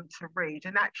about them to read.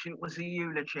 And actually, it was a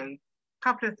eulogy. A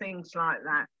couple of things like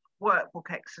that.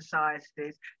 Workbook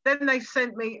exercises. Then they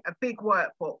sent me a big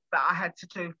workbook that I had to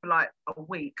do for like a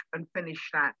week and finish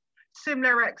that.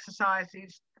 Similar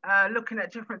exercises, looking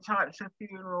at different types of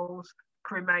funerals,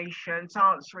 cremations,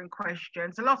 answering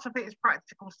questions. A lot of it is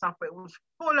practical stuff, but it was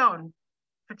full on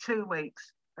for 2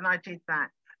 weeks, and I did that.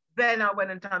 Then I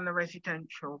went and done the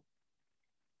residential,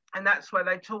 and that's where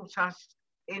they taught us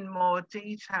in more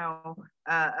detail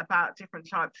about different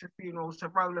types of funerals, the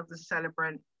role of the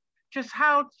celebrant, just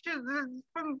how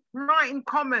from writing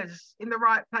commas in the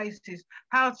right places,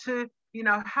 how to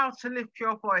lift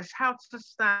your voice, how to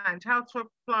stand, how to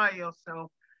apply yourself,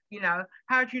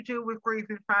 how do you deal with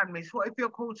grieving families? What if you're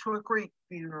called to a Greek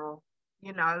funeral?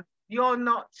 You're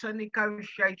not a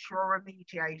negotiator or a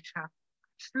mediator.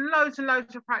 Just loads and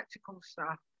loads of practical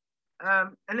stuff.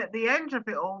 And at the end of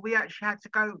it all, we actually had to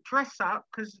go dress up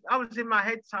because I was in my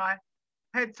head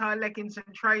tie, leggings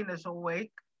and trainers all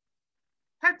week.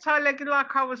 Head tie legging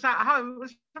like I was at home. It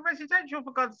was residential,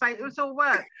 for God's sake. It was all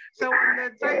work. So on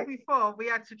the day before, we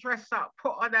had to dress up,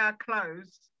 put on our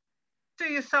clothes, do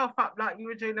yourself up like you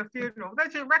were doing a funeral. They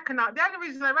didn't recognise. The only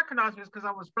reason they recognised me was because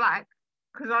I was black,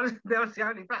 because there was the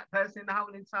only black person in the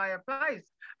whole entire place.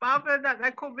 But other than that,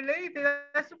 they couldn't believe it.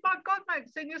 They said, "My God,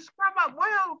 Maxine, you scrub up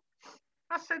well."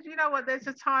 I said, "You know what? There's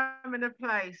a time and a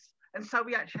place." And so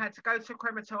we actually had to go to a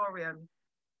crematorium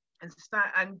and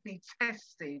start and be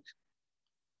tested,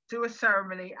 do a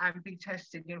ceremony and be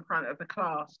tested in front of the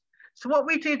class. So what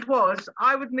we did was,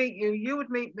 I would meet you, you would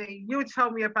meet me, you would tell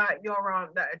me about your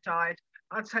aunt that had died,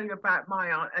 I'd tell you about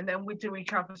my aunt, and then we'd do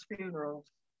each other's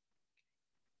funerals.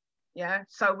 Yeah,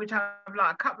 so we'd have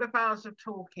like a couple of hours of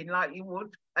talking like you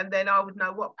would, and then I would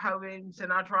know what poems,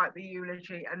 and I'd write the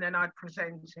eulogy, and then I'd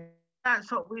present it.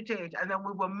 That's what we did, and then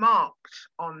we were marked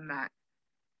on that.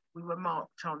 We were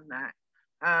marked on that.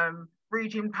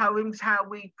 Reading poems, how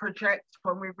we project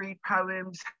when we read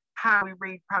poems, how we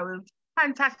read poems,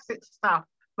 fantastic stuff,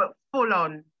 but full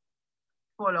on.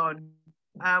 We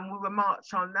were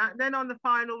marked on that. Then on the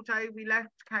final day, we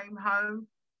left, came home,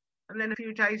 and then a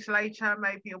few days later,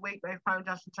 maybe a week, they phoned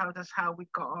us and told us how we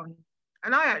got on.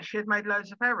 And I actually had made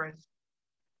loads of errors.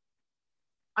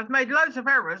 I've made loads of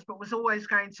errors, but was always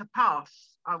going to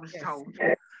pass, I was told.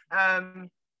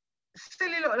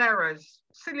 Silly little errors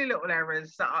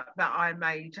that I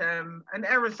made, and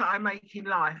errors that I make in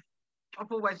life.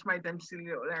 I've always made them silly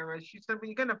little errors. She said, "Well,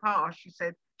 you're going to pass." She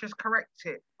said, "Just correct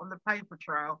it on the paper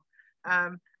trail."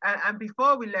 And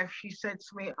before we left, she said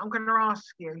to me, "I'm going to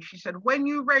ask you." She said, "When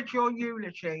you read your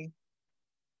eulogy,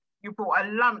 you brought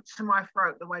a lump to my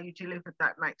throat the way you delivered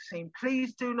that, Maxine.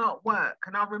 Please do not work."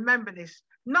 And I remember this,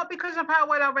 not because of how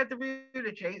well I read the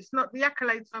eulogy. It's not the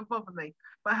accolades don't bother me.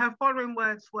 But her following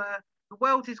words were, "The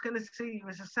world is going to see you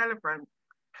as a celebrant.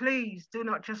 Please do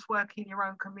not just work in your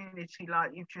own community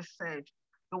like you've just said.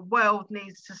 The world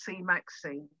needs to see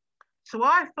Maxine." So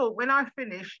I thought when I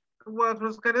finished, the world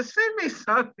was going to see me.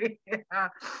 So yeah,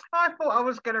 I thought I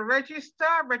was going to register.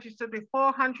 I registered with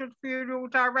 400 funeral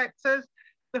directors.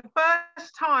 The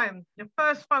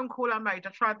first phone call I made, I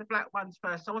tried the black ones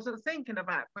first. I wasn't thinking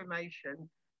about cremation.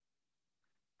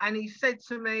 And he said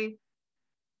to me,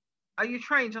 "Are you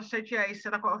trained?" I said, "Yeah." He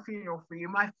said, "I've got a funeral for you."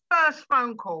 My first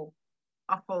phone call,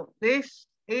 I thought, this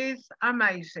is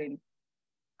amazing.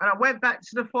 And I went back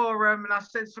to the forum and I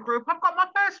said to the group, "I've got my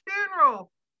first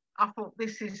funeral." I thought,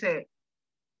 this is it.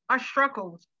 I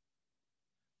struggled.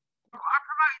 I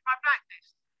promoted my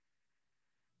blackness.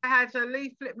 I had a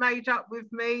leaflet made up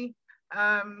with me,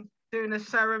 doing a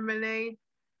ceremony,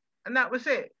 and that was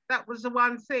it. That was the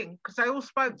one thing, because they all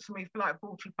spoke to me for like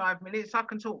 45 minutes. I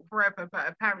can talk forever, but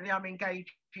apparently I'm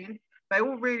engaging. They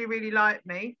all really, really liked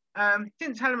me.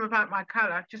 Didn't tell them about my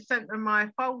colour, just sent them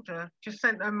my folder, just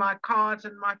sent them my card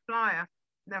and my flyer.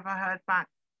 Never heard back.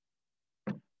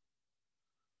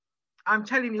 I'm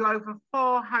telling you, over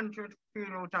 400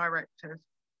 funeral directors.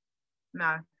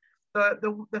 No.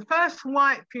 The first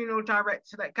white funeral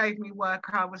director that gave me work,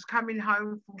 I was coming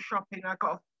home from shopping. I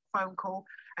got a phone call,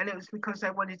 and it was because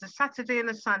they wanted a Saturday and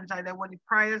a Sunday. They wanted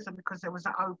prayers, and because there was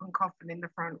an open coffin in the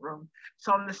front room.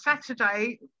 So on the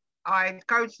Saturday, I'd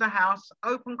go to the house,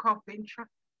 open coffin,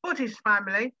 Buddhist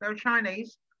family, they were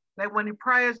Chinese. They wanted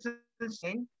prayers and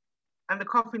sin, and the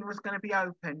coffin was going to be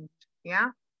opened.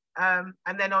 Yeah.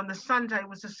 And then on the Sunday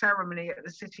was a ceremony at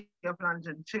the City of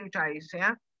London, 2 days.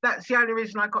 Yeah. That's the only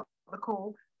reason I got the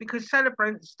call, because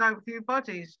celebrants don't view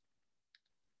bodies.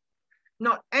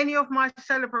 Not any of my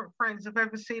celebrant friends have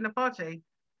ever seen a body.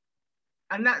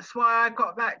 And that's why I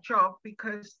got that job,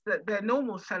 because their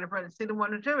normal celebrants didn't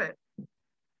want to do it.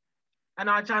 And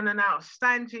I done an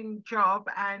outstanding job,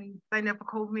 and they never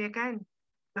called me again.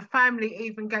 The family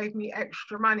even gave me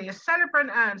extra money. A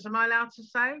celebrant earns, am I allowed to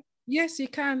say? Yes, you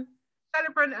can.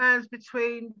 Celebrant earns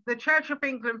between, the Church of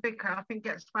England vicar, I think,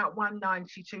 gets about £190,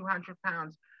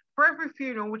 £200. For every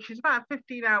funeral, which is about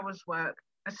 15 hours work,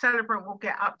 a celebrant will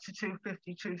get up to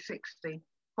 £250, £260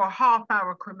 for a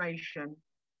half-hour cremation.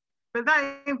 But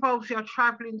that involves your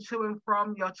traveling to and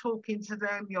from, you're talking to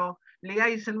them, you're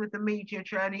liaising with the media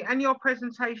journey, and your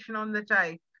presentation on the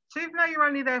day. So even though you're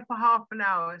only there for half an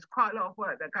hour, it's quite a lot of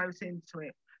work that goes into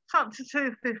it. It's up to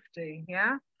 £250,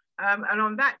 yeah? And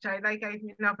on that day, they gave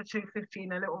me another £250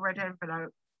 in a little red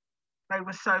envelope. They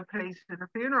were so pleased with the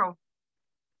funeral.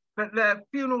 But the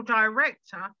funeral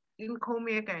director didn't call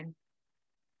me again.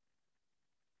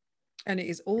 And it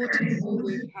is all to do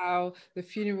with how the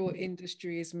funeral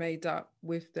industry is made up,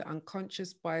 with the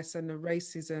unconscious bias and the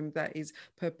racism that is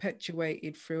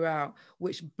perpetuated throughout,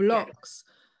 which blocks,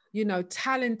 you know,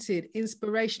 talented,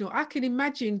 inspirational. I can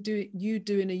imagine you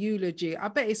doing a eulogy. I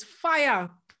bet it's fire.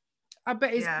 I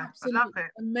bet it's Yeah, I love absolutely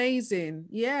it. amazing.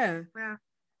 Yeah. Yeah,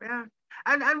 yeah.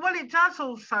 And what it does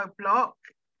also block,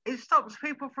 it stops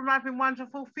people from having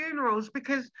wonderful funerals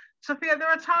because, Sophia, there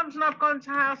are times when I've gone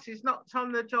to houses, knocked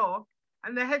on the door,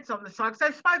 and their head's on the side because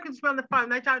they've spoken to me on the phone.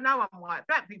 They don't know I'm white.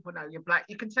 Black people know you're black.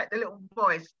 You can take the little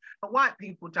voice, but white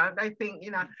people don't. They think,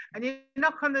 you know, and you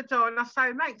knock on the door and I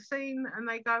say, Maxine, and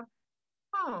they go,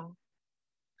 oh,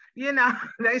 you know,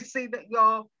 they see that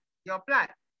you're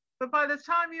black. But by the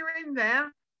time you're in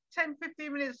there, 10,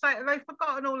 15 minutes later, they've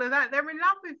forgotten all of that. They're in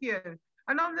love with you.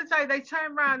 And on the day, they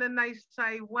turn around and they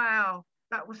say, wow,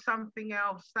 that was something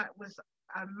else. That was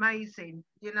amazing.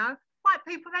 You know, white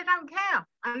people, they don't care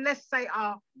unless they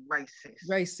are racist.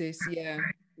 Racist, yeah.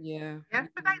 Yeah. Yeah,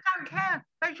 but they don't care.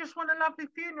 They just want a lovely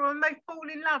funeral and they fall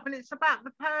in love. And it's about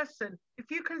the person. If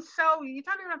you can sell, you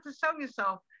don't even have to sell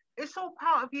yourself. It's all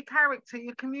part of your character,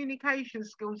 your communication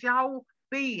skills, your whole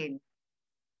being.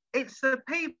 It's the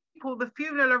people, the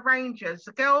funeral arrangers,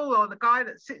 the girl or the guy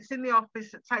that sits in the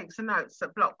office that takes the notes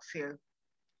that blocks you.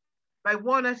 They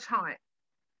want a type.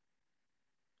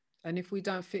 And if we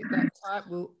don't fit that type,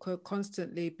 we'll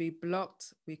constantly be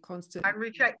blocked. We constantly And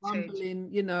rejected. rumbling,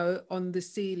 you know, on the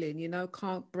ceiling, you know,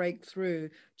 can't break through,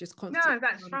 just constantly. No,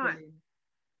 that's rumbling. right.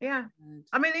 Yeah. And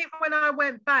I mean, even when I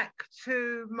went back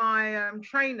to my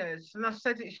trainers and I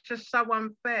said it's just so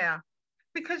unfair,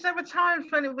 because there were times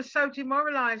when it was so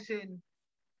demoralizing.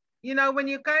 You know, when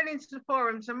you're going into the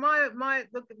forums, and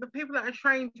the people that I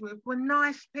trained with were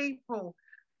nice people.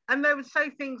 And they would say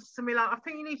things to me like, I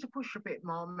think you need to push a bit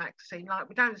more, Maxine. Like,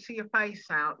 we don't see your face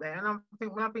out there. And I'm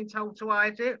thinking, well, I've been told to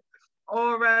hide it.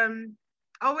 Or,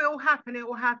 oh, it will happen, it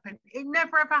will happen. It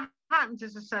never ever happened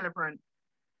as a celebrant.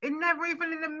 It never,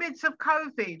 even in the midst of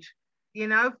COVID, you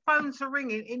know, phones are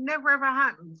ringing. It never ever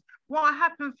happened. What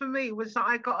happened for me was that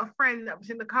I got a friend that was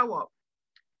in the co-op,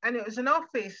 and it was an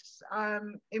office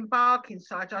in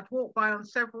Barkingside. I'd walked by on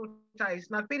several days,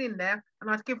 and I'd been in there, and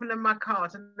I'd given them my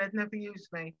card, and they'd never used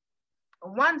me.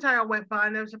 And one day I went by,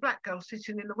 and there was a black girl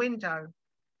sitting in the window,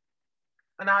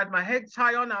 and I had my head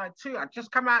tie on. I'd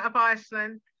just come out of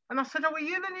Iceland, and I said, "Oh, are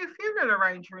you the new funeral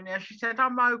arranger in there?" She said,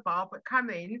 "I'm mobile, but come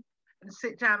in and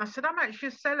sit down." I said, "I'm actually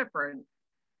a celebrant."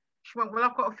 She went, "Well,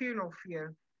 I've got a funeral for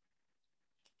you."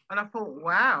 And I thought,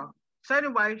 wow. So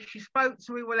anyway, she spoke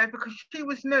to me, whatever, because she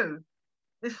was new.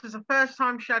 This was the first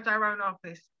time she had her own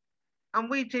office. And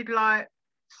we did like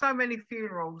so many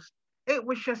funerals. It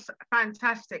was just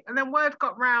fantastic. And then word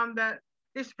got round that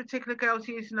this particular girl's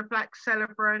using a black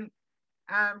celebrant.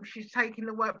 She's taking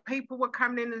the work. People were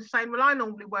coming in and saying, well, I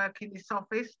normally work in this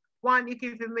office. Why aren't you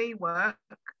giving me work?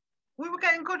 We were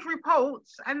getting good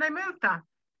reports and they moved her.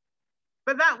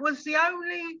 But that was the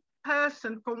only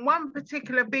person from one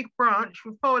particular big branch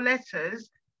with 4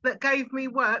 letters that gave me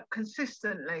work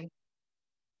consistently.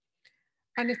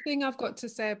 And the thing I've got to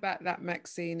say about that,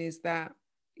 Maxine, is that,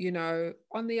 you know,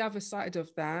 on the other side of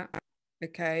that,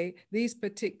 okay, these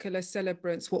particular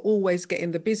celebrants were always getting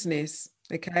the business,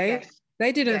 okay? Yes.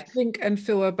 They didn't Yes. think and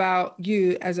feel about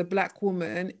you as a black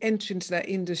woman entering into that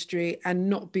industry and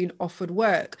not being offered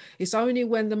work. It's only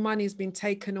when the money's been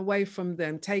taken away from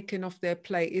them, taken off their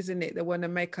plate, isn't it? They want to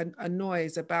make a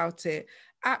noise about it.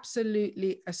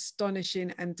 Absolutely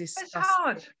astonishing and disgusting. It's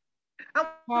hard. And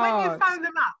when you phone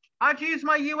them up, I'd use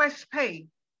my USP.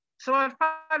 So I'd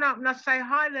phone up and I'd say,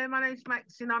 hi there, my name's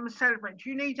Maxine, I'm a celebrant. Do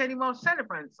you need any more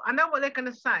celebrants? I know what they're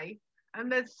going to say. And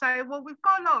they'd say, well, we've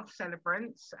got a lot of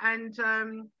celebrants and,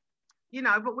 you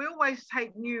know, but we always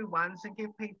take new ones and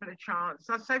give people a chance.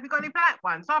 I'd say, have you got any black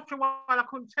ones? After a while, I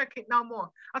couldn't take it no more.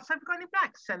 I'd say, have you got any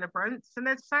black celebrants? And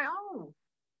they'd say, oh,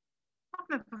 I've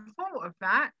never thought of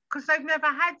that because they've never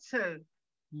had to.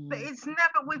 But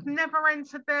we've never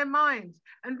entered their minds.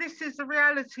 And this is the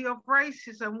reality of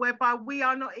racism, whereby we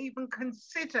are not even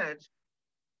considered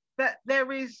that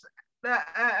there is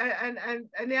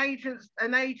an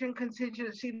Asian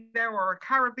contingency there or a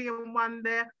Caribbean one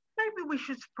there. Maybe we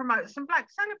should promote some black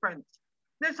celebrants.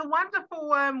 There's a wonderful,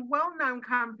 well-known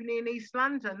company in East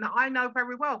London that I know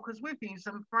very well because we've used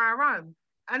them for our own.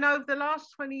 And over the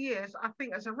last 20 years, I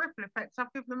think as a ripple effect,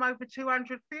 I've given them over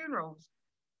 200 funerals.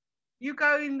 You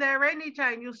go in there any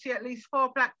day and you'll see at least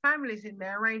 4 black families in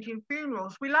there arranging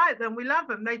funerals. We like them, we love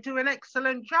them. They do an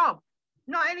excellent job.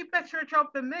 Not any better a job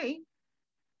than me,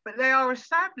 but they are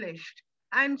established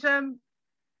and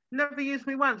never used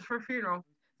me once for a funeral.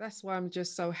 That's why I'm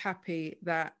just so happy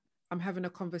that I'm having a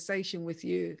conversation with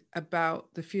you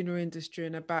about the funeral industry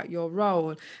and about your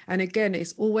role. And again,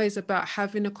 it's always about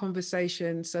having a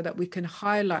conversation so that we can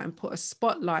highlight and put a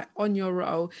spotlight on your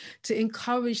role to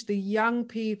encourage the young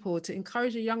people,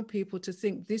 to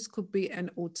think this could be an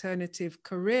alternative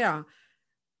career.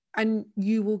 And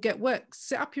you will get work,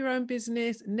 set up your own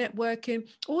business, networking.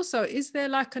 Also, is there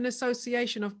like an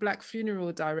association of Black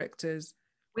funeral directors?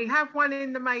 We have one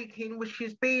in the making, which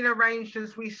is being arranged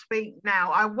as we speak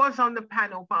now. I was on the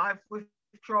panel, but I've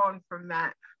withdrawn from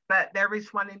that. But there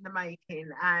is one in the making,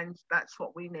 and that's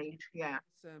what we need. Yeah.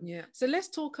 Yeah. So let's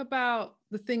talk about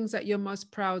the things that you're most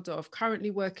proud of.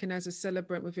 Currently working as a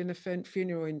celebrant within the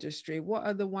funeral industry, what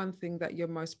are the one thing that you're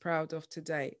most proud of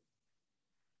today?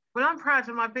 Well, I'm proud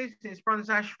of my business, Bronze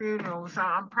Ash Funerals.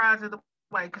 I'm proud of the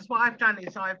way, because what I've done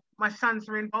is my sons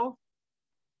are involved.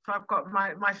 So I've got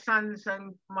my sons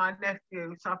and my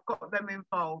nephews, so I've got them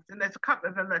involved. And there's a couple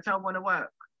of them that don't want to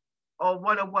work or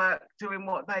want to work doing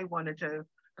what they want to do.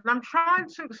 And I'm trying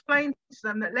to explain to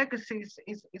them that legacy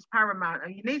is paramount,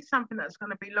 and you need something that's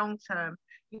going to be long-term.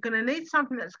 You're going to need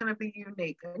something that's going to be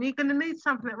unique, and you're going to need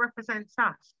something that represents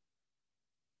us.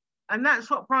 And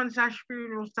that's what Bronze Ash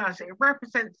Funerals does. It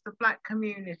represents the Black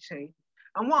community.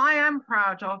 And what I am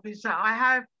proud of is that I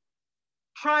have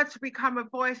tried to become a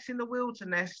voice in the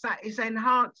wilderness that is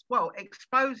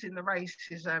exposing the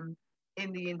racism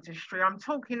in the industry. I'm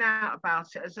talking out about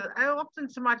it often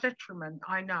to my detriment,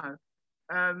 I know.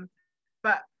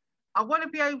 But I want to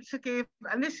be able to give,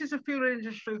 and this is a funeral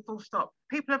industry full stop.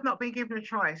 People have not been given a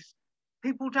choice.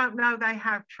 People don't know they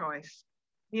have choice.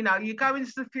 You know, you go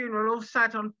into the funeral all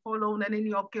sad and forlorn and in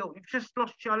your guilt. You've just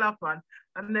lost your loved one.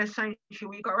 And they're saying to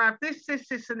you, you've got to have this, this,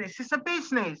 this, and this. It's a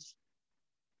business.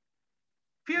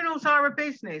 Funerals are a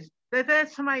business. They're there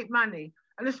to make money.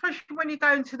 And especially when you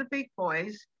go into the big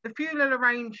boys, the funeral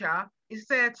arranger is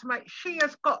there to she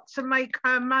has got to make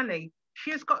her money.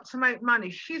 She has got to make money.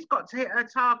 She's got to hit her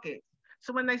target.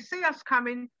 So when they see us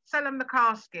coming, sell them the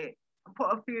casket and put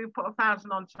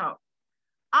 1,000 on top.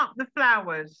 Up the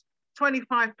flowers,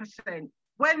 25%.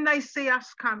 When they see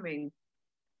us coming,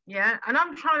 yeah. And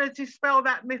I'm trying to dispel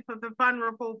that myth of the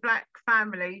vulnerable Black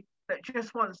family that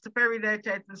just wants to bury their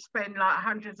dead and spend like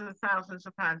hundreds of thousands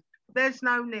of pounds. There's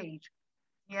no need,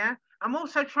 yeah? I'm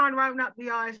also trying to open up the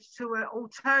eyes to an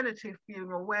alternative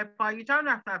funeral whereby you don't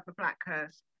have to have the black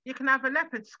hearse. You can have a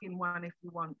leopard skin one if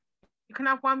you want. You can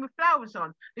have one with flowers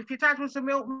on. If your dad was a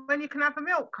milkman, you can have a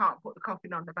milk cart, put the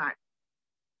coffin on the back.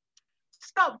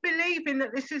 Stop believing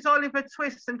that this is Oliver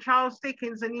Twist and Charles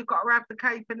Dickens and you've got to have the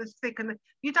cape and the stick.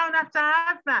 You don't have to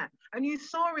have that. And you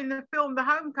saw in the film, The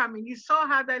Homecoming, you saw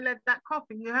how they led that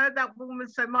coffin. You heard that woman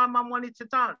say, my mum wanted to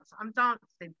dance. I'm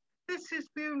dancing. This is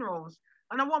funerals.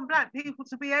 And I want Black people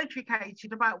to be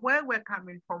educated about where we're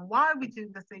coming from, why we do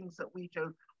the things that we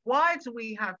do. Why do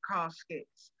we have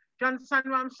caskets? Do you understand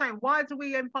what I'm saying? Why do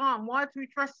we embalm? Why do we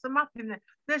dress them up in there?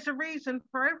 There's a reason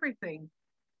for everything.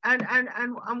 And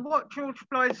what George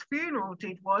Floyd's funeral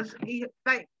did was it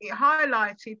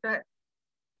highlighted that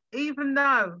even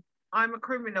though I'm a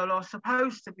criminal or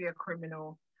supposed to be a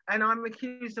criminal and I'm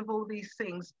accused of all these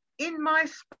things, in my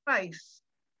space,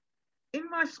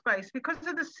 because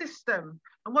of the system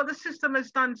and what the system has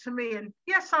done to me, and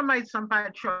yes, I made some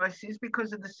bad choices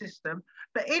because of the system,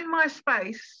 but in my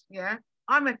space, yeah,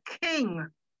 I'm a king,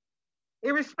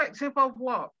 irrespective of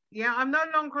what. Yeah, I'm no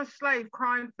longer a slave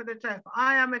crying for the death.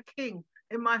 I am a king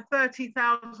in my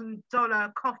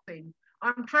 $30,000 coffin.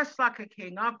 I'm dressed like a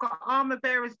king. I've got armor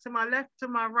bearers to my left, to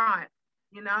my right,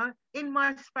 you know, in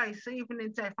my space, even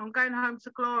in death. I'm going home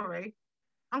to glory.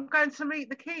 I'm going to meet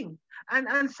the king.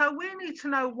 And so we need to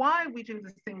know why we do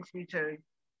the things we do.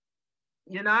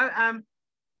 You know,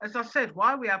 as I said,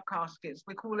 why we have caskets.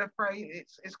 We call it,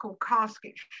 it's called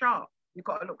casket sharp. You've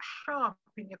got to look sharp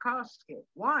in your casket.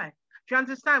 Why? Do you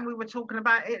understand? We were talking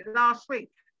about it last week.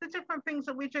 The different things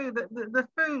that we do, the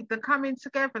food, the coming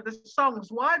together, the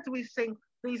songs. Why do we sing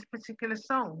these particular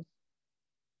songs?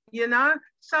 You know?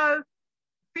 So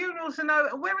funerals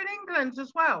we're in England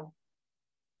as well.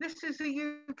 This is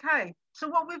the UK. So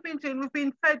what we've been doing, we've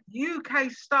been fed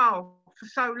UK style for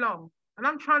so long. And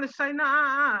I'm trying to say,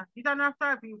 no, you don't have to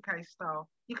have UK style.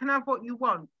 You can have what you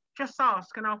want. Just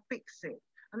ask and I'll fix it.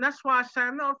 And that's why I say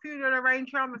I'm not a funeral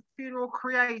arranger, I'm a funeral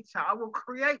creator. I will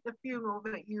create the funeral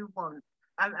that you want.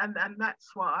 And that's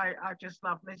what I just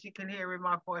love. And as you can hear in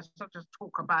my voice, I just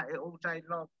talk about it all day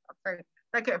long.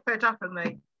 They get fed up of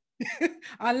me.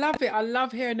 I love it. I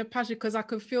love hearing the passion because I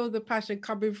can feel the passion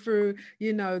coming through,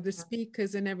 you know, the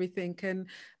speakers and everything. And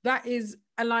that is,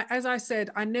 and like, as I said,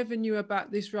 I never knew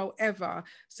about this role ever.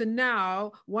 So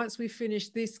now, once we finish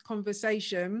this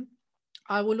conversation,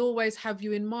 I will always have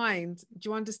you in mind. Do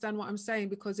you understand what I'm saying?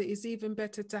 Because it is even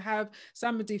better to have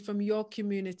somebody from your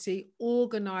community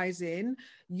organizing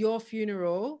your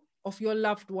funeral of your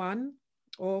loved one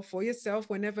or for yourself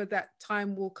whenever that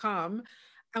time will come.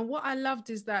 And what I loved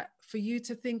is that for you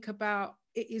to think about,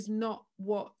 it is not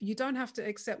what you don't have to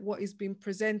accept what is being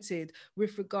presented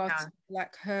with regards No. to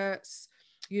Black Hertz,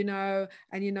 you know,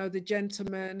 and you know, the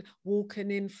gentleman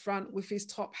walking in front with his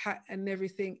top hat and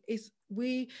everything.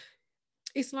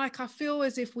 It's like I feel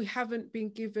as if we haven't been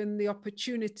given the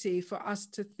opportunity for us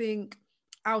to think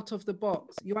out of the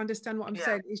box. You understand what I'm Yeah.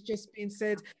 saying? It's just been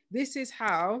said, this is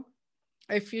how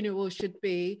a funeral should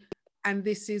be, and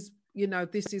this is, you know,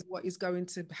 this is what is going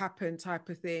to happen, type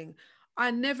of thing.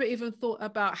 I never even thought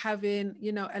about having,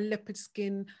 you know, a leopard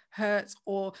skin hearse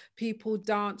or people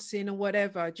dancing or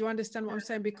whatever. Do you understand what I'm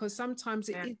saying? Because sometimes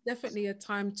it Yeah. is definitely a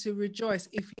time to rejoice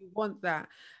if you want that.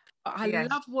 I Yes.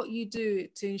 love what you do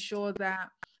to ensure that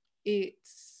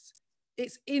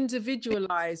it's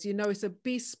individualized, you know, it's a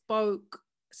bespoke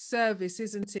service,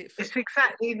 isn't it? It's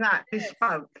exactly that, Yes.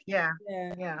 bespoke. Yeah.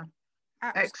 Yeah, Yeah.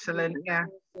 Excellent. absolutely Yeah.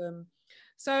 awesome.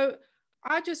 So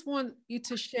I just want you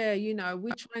to share, you know,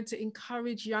 we're trying to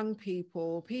encourage young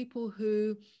people, people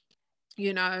who,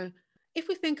 you know, if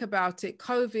we think about it,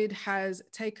 COVID has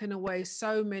taken away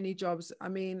so many jobs. I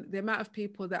mean, the amount of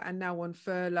people that are now on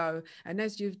furlough. And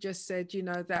as you've just said, you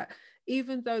know, that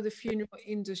even though the funeral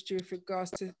industry, with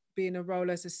regards to being a role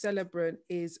as a celebrant,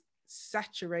 is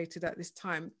saturated at this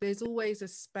time, there's always a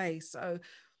space. So,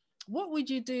 what would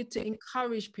you do to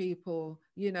encourage people,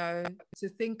 you know, to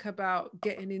think about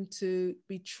getting into,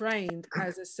 be trained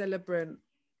as a celebrant?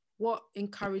 What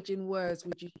encouraging words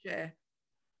would you share?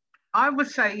 I would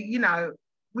say,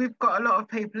 we've got a lot of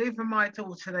people, even my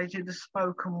daughter, they do the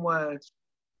spoken words.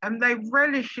 And they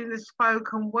relish in the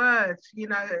spoken words. You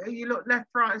look left,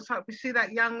 right, and side. We see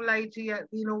that young lady at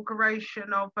the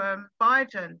inauguration of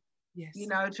Biden, Yes.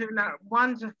 doing that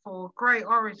wonderful, great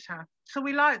orator. So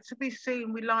we like to be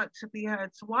seen, we like to be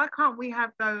heard. So why can't we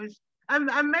have those? And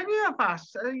many of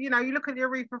us, you look at the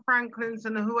Aretha Franklins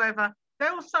and whoever, they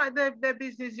all started their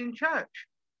business in church.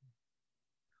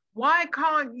 Why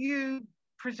can't you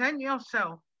present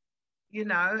yourself,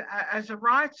 as a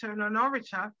writer and an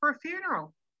orator for a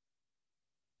funeral?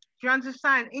 Do you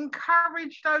understand?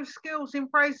 Encourage those skills,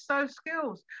 embrace those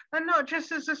skills. And not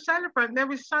just as a celebrant,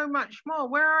 there is so much more.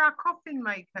 Where are our coffin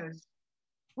makers?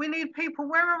 We need people.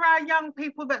 Where are our young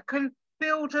people that can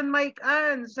build and make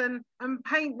urns and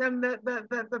paint them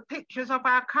the pictures of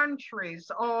our countries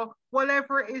or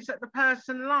whatever it is that the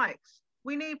person likes?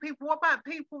 We need people. What about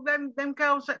people, them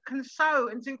girls that can sew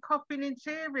and do coffin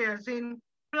interiors in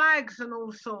flags and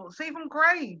all sorts, even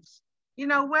graves?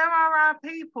 Where are our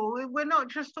people? We're not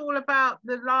just all about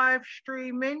the live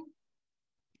streaming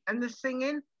and the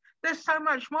singing. There's so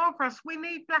much more for us. We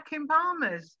need black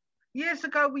embalmers. Years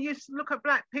ago, we used to look at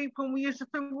black people and we used to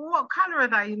think, well, what colour are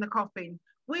they in the coffin?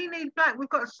 We need black. We've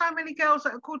got so many girls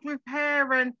that are good with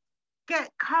hair and get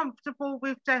comfortable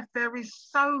with death. There is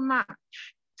so much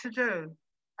to do.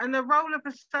 And the role of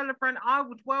a celebrant, I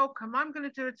would welcome. I'm going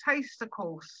to do a taster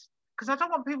course because I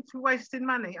don't want people to be wasting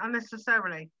money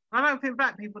unnecessarily. I don't think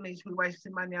black people need to be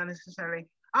wasting money unnecessarily.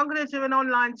 I'm going to do an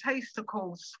online taster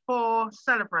course for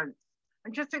celebrants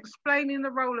and just explaining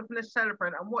the role of a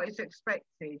celebrant and what is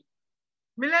expected.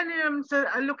 Millenniums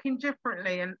are looking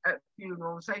differently at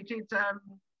funerals. They did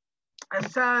a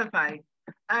survey,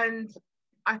 and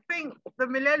I think the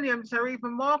millenniums are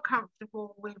even more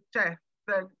comfortable with death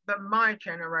than my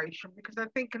generation, because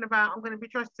they're thinking about, I'm going to be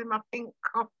dressed in my pink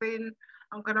coffin,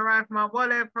 I'm going to have my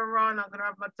whatever on, I'm going to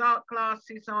have my dark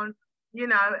glasses on,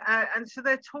 and so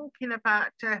they're talking about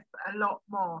death a lot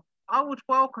more. I would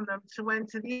welcome them to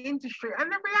enter the industry.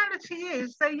 And the reality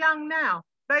is they're young now.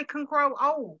 They can grow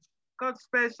old. God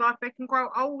spares life. They can grow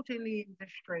old in the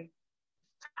industry.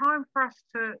 It's time for us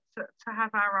to have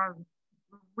our own.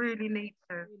 We really need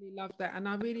to. I really love that. And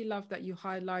I really love that you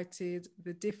highlighted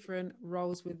the different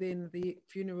roles within the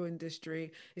funeral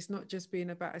industry. It's not just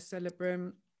being about a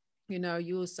celebrant. You know,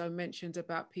 you also mentioned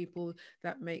about people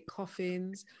that make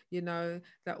coffins,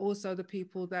 that also the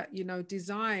people that,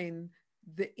 design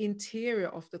the interior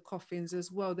of the coffins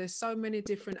as well. There's so many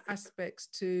different aspects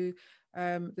to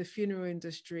the funeral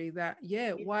industry, that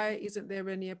why isn't there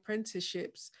any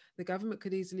apprenticeships? The government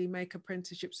could easily make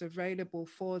apprenticeships available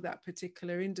for that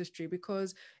particular industry,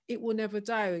 because it will never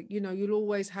die. You'll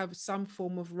always have some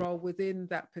form of role within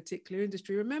that particular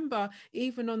industry. Remember,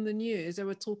 even on the news, they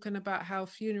were talking about how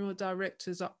funeral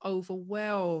directors are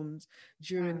overwhelmed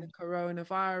during the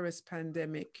coronavirus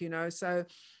pandemic, so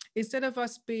instead of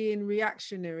us being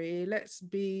reactionary, let's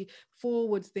be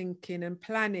forward thinking and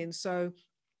planning. So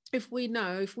if we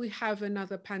have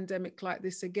another pandemic like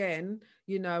this again,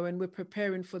 and we're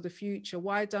preparing for the future,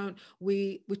 why don't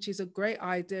we, which is a great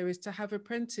idea, is to have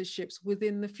apprenticeships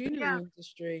within the funeral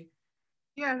industry.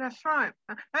 Yeah, that's right.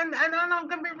 And I'm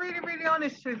going to be really, really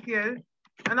honest with you,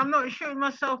 and I'm not shooting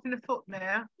myself in the foot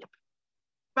there,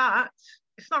 but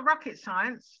it's not rocket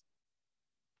science.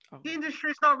 The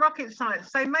industry is not rocket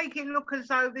science. They make it look as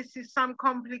though this is some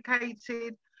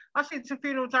complicated. I speak to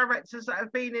funeral directors that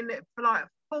have been in it for like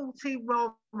 40.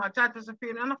 Well, my dad was a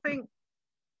funeral, and I think,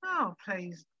 oh,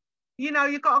 please.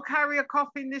 You've got to carry a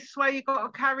coffin this way, you've got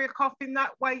to carry a coffin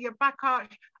that way, your back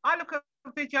arch. I look at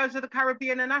videos of the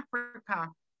Caribbean and Africa,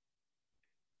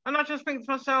 and I just think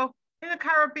to myself, in the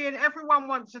Caribbean, everyone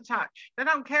wants a touch. They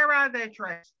don't care how they're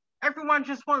dressed. Everyone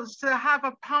just wants to have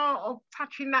a part of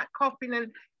touching that coffin.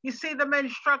 And you see the men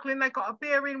struggling, they've got a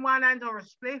beer in one hand or a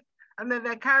spliff, and then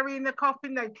they're carrying the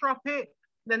coffin, they drop it,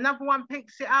 another one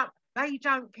picks it up. They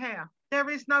don't care. There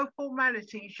is no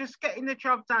formality. It's just getting the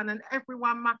job done and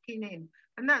everyone mucking in.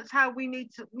 And that's how we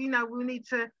need to, we need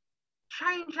to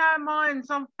change our minds.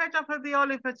 I'm fed up of the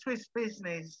Oliver Twist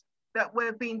business that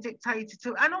we're being dictated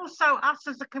to. And also us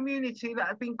as a community that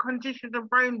have been conditioned and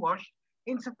brainwashed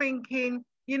into thinking,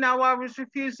 I was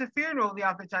refused a funeral the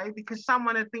other day because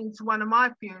someone had been to one of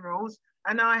my funerals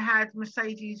and I had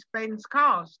Mercedes-Benz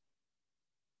cars.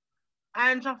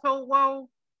 And I thought, well,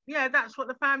 yeah, that's what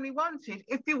the family wanted.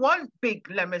 If you want big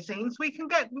limousines, we can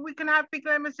have big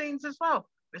limousines as well.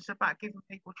 It's about giving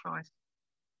people choice.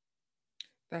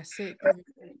 That's it, giving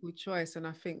people choice. And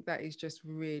I think that is just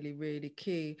really, really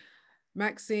key.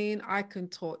 Maxine, I can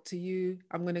talk to you.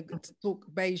 I'm going to talk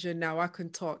Bayesian now. I can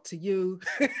talk to you.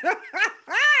 Because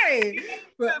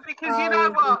you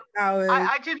know what?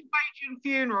 I did a Bayesian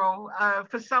funeral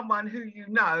for someone who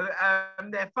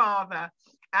their father.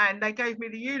 And they gave me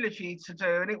the eulogy to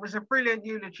do, and it was a brilliant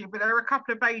eulogy, but there were a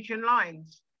couple of Bajan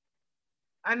lines.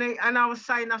 And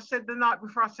I said the night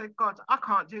before, I said, God, I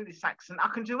can't do this accent. I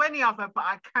can do any other, but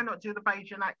I cannot do the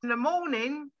Bajan accent. In the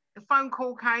morning, the phone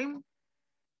call came.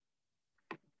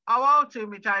 Oh, I'll do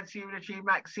my dad's eulogy,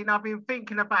 Maxine. I've been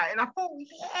thinking about it. And I thought,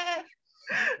 yeah.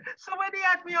 So when he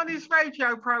had me on his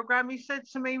radio program, he said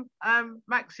to me,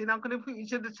 Maxine, I'm going to put you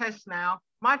to the test now.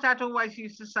 My dad always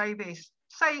used to say this.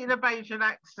 Say it in a Bajan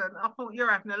accent. I thought,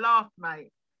 you're having a laugh, mate.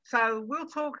 So we'll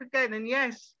talk again. And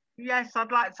yes,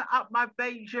 I'd like to up my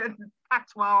Bajan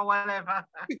patois or whatever.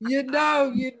 You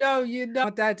know. My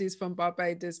dad is from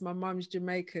Barbados. My mum's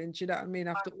Jamaican. Do you know what I mean?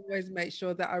 I have to always make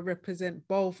sure that I represent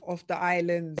both of the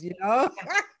islands,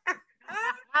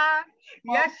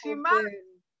 Yes, you must.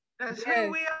 That's who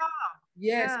we are.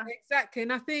 Yes, exactly.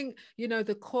 And I think,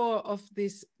 the core of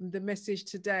the message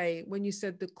today, when you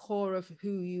said the core of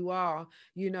who you are,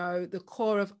 the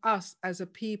core of us as a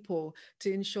people,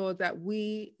 to ensure that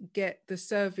we get the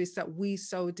service that we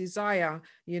so desire,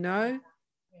 Yeah.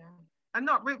 And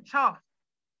not ripped off.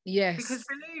 Yes. Because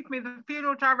believe me, the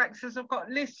funeral directors have got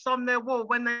lists on their wall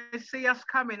when they see us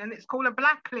coming, and it's called a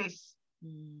blacklist.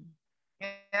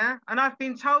 Yeah, and I've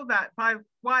been told that by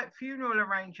white funeral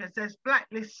arrangers. There's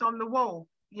blacklists on the wall.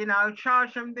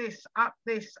 Charge them this, up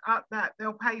that.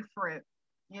 They'll pay for it.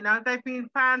 They've been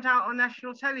found out on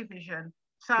national television.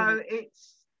 So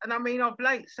and I mean of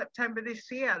late September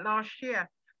last year.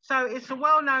 So it's a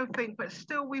well-known thing, but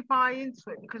still we buy into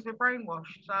it because we're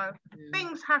brainwashed. So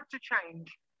things have to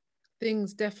change.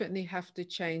 Things definitely have to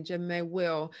change, and they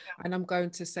will. And I'm going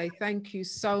to say thank you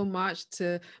so much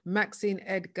to Maxine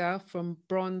Edgar from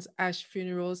Bronze Ash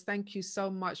Funerals. Thank you so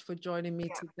much for joining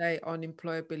me today on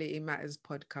Employability Matters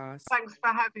podcast. Thanks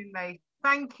for having me.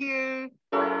 Thank you.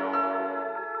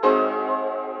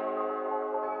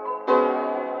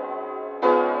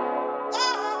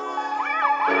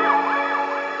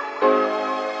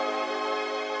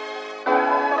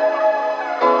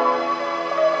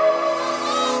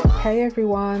 Hey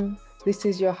everyone, this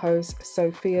is your host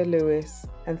Sophia Lewis,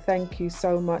 and thank you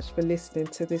so much for listening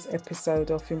to this episode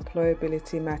of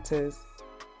Employability Matters,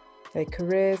 a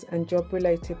careers and job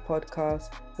related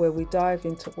podcast where we dive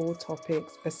into all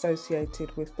topics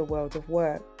associated with the world of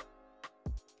work.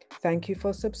 Thank you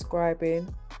for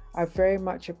subscribing. I very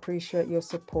much appreciate your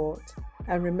support,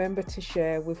 and remember to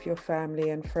share with your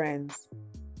family and friends.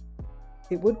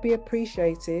 It would be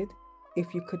appreciated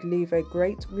if you could leave a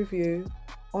great review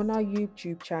on our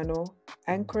YouTube channel,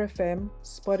 Anchor FM,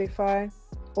 Spotify,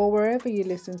 or wherever you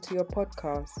listen to your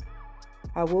podcasts.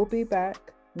 I will be back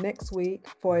next week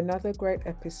for another great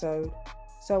episode.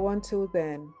 So until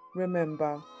then,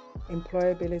 remember,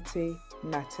 employability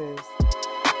matters.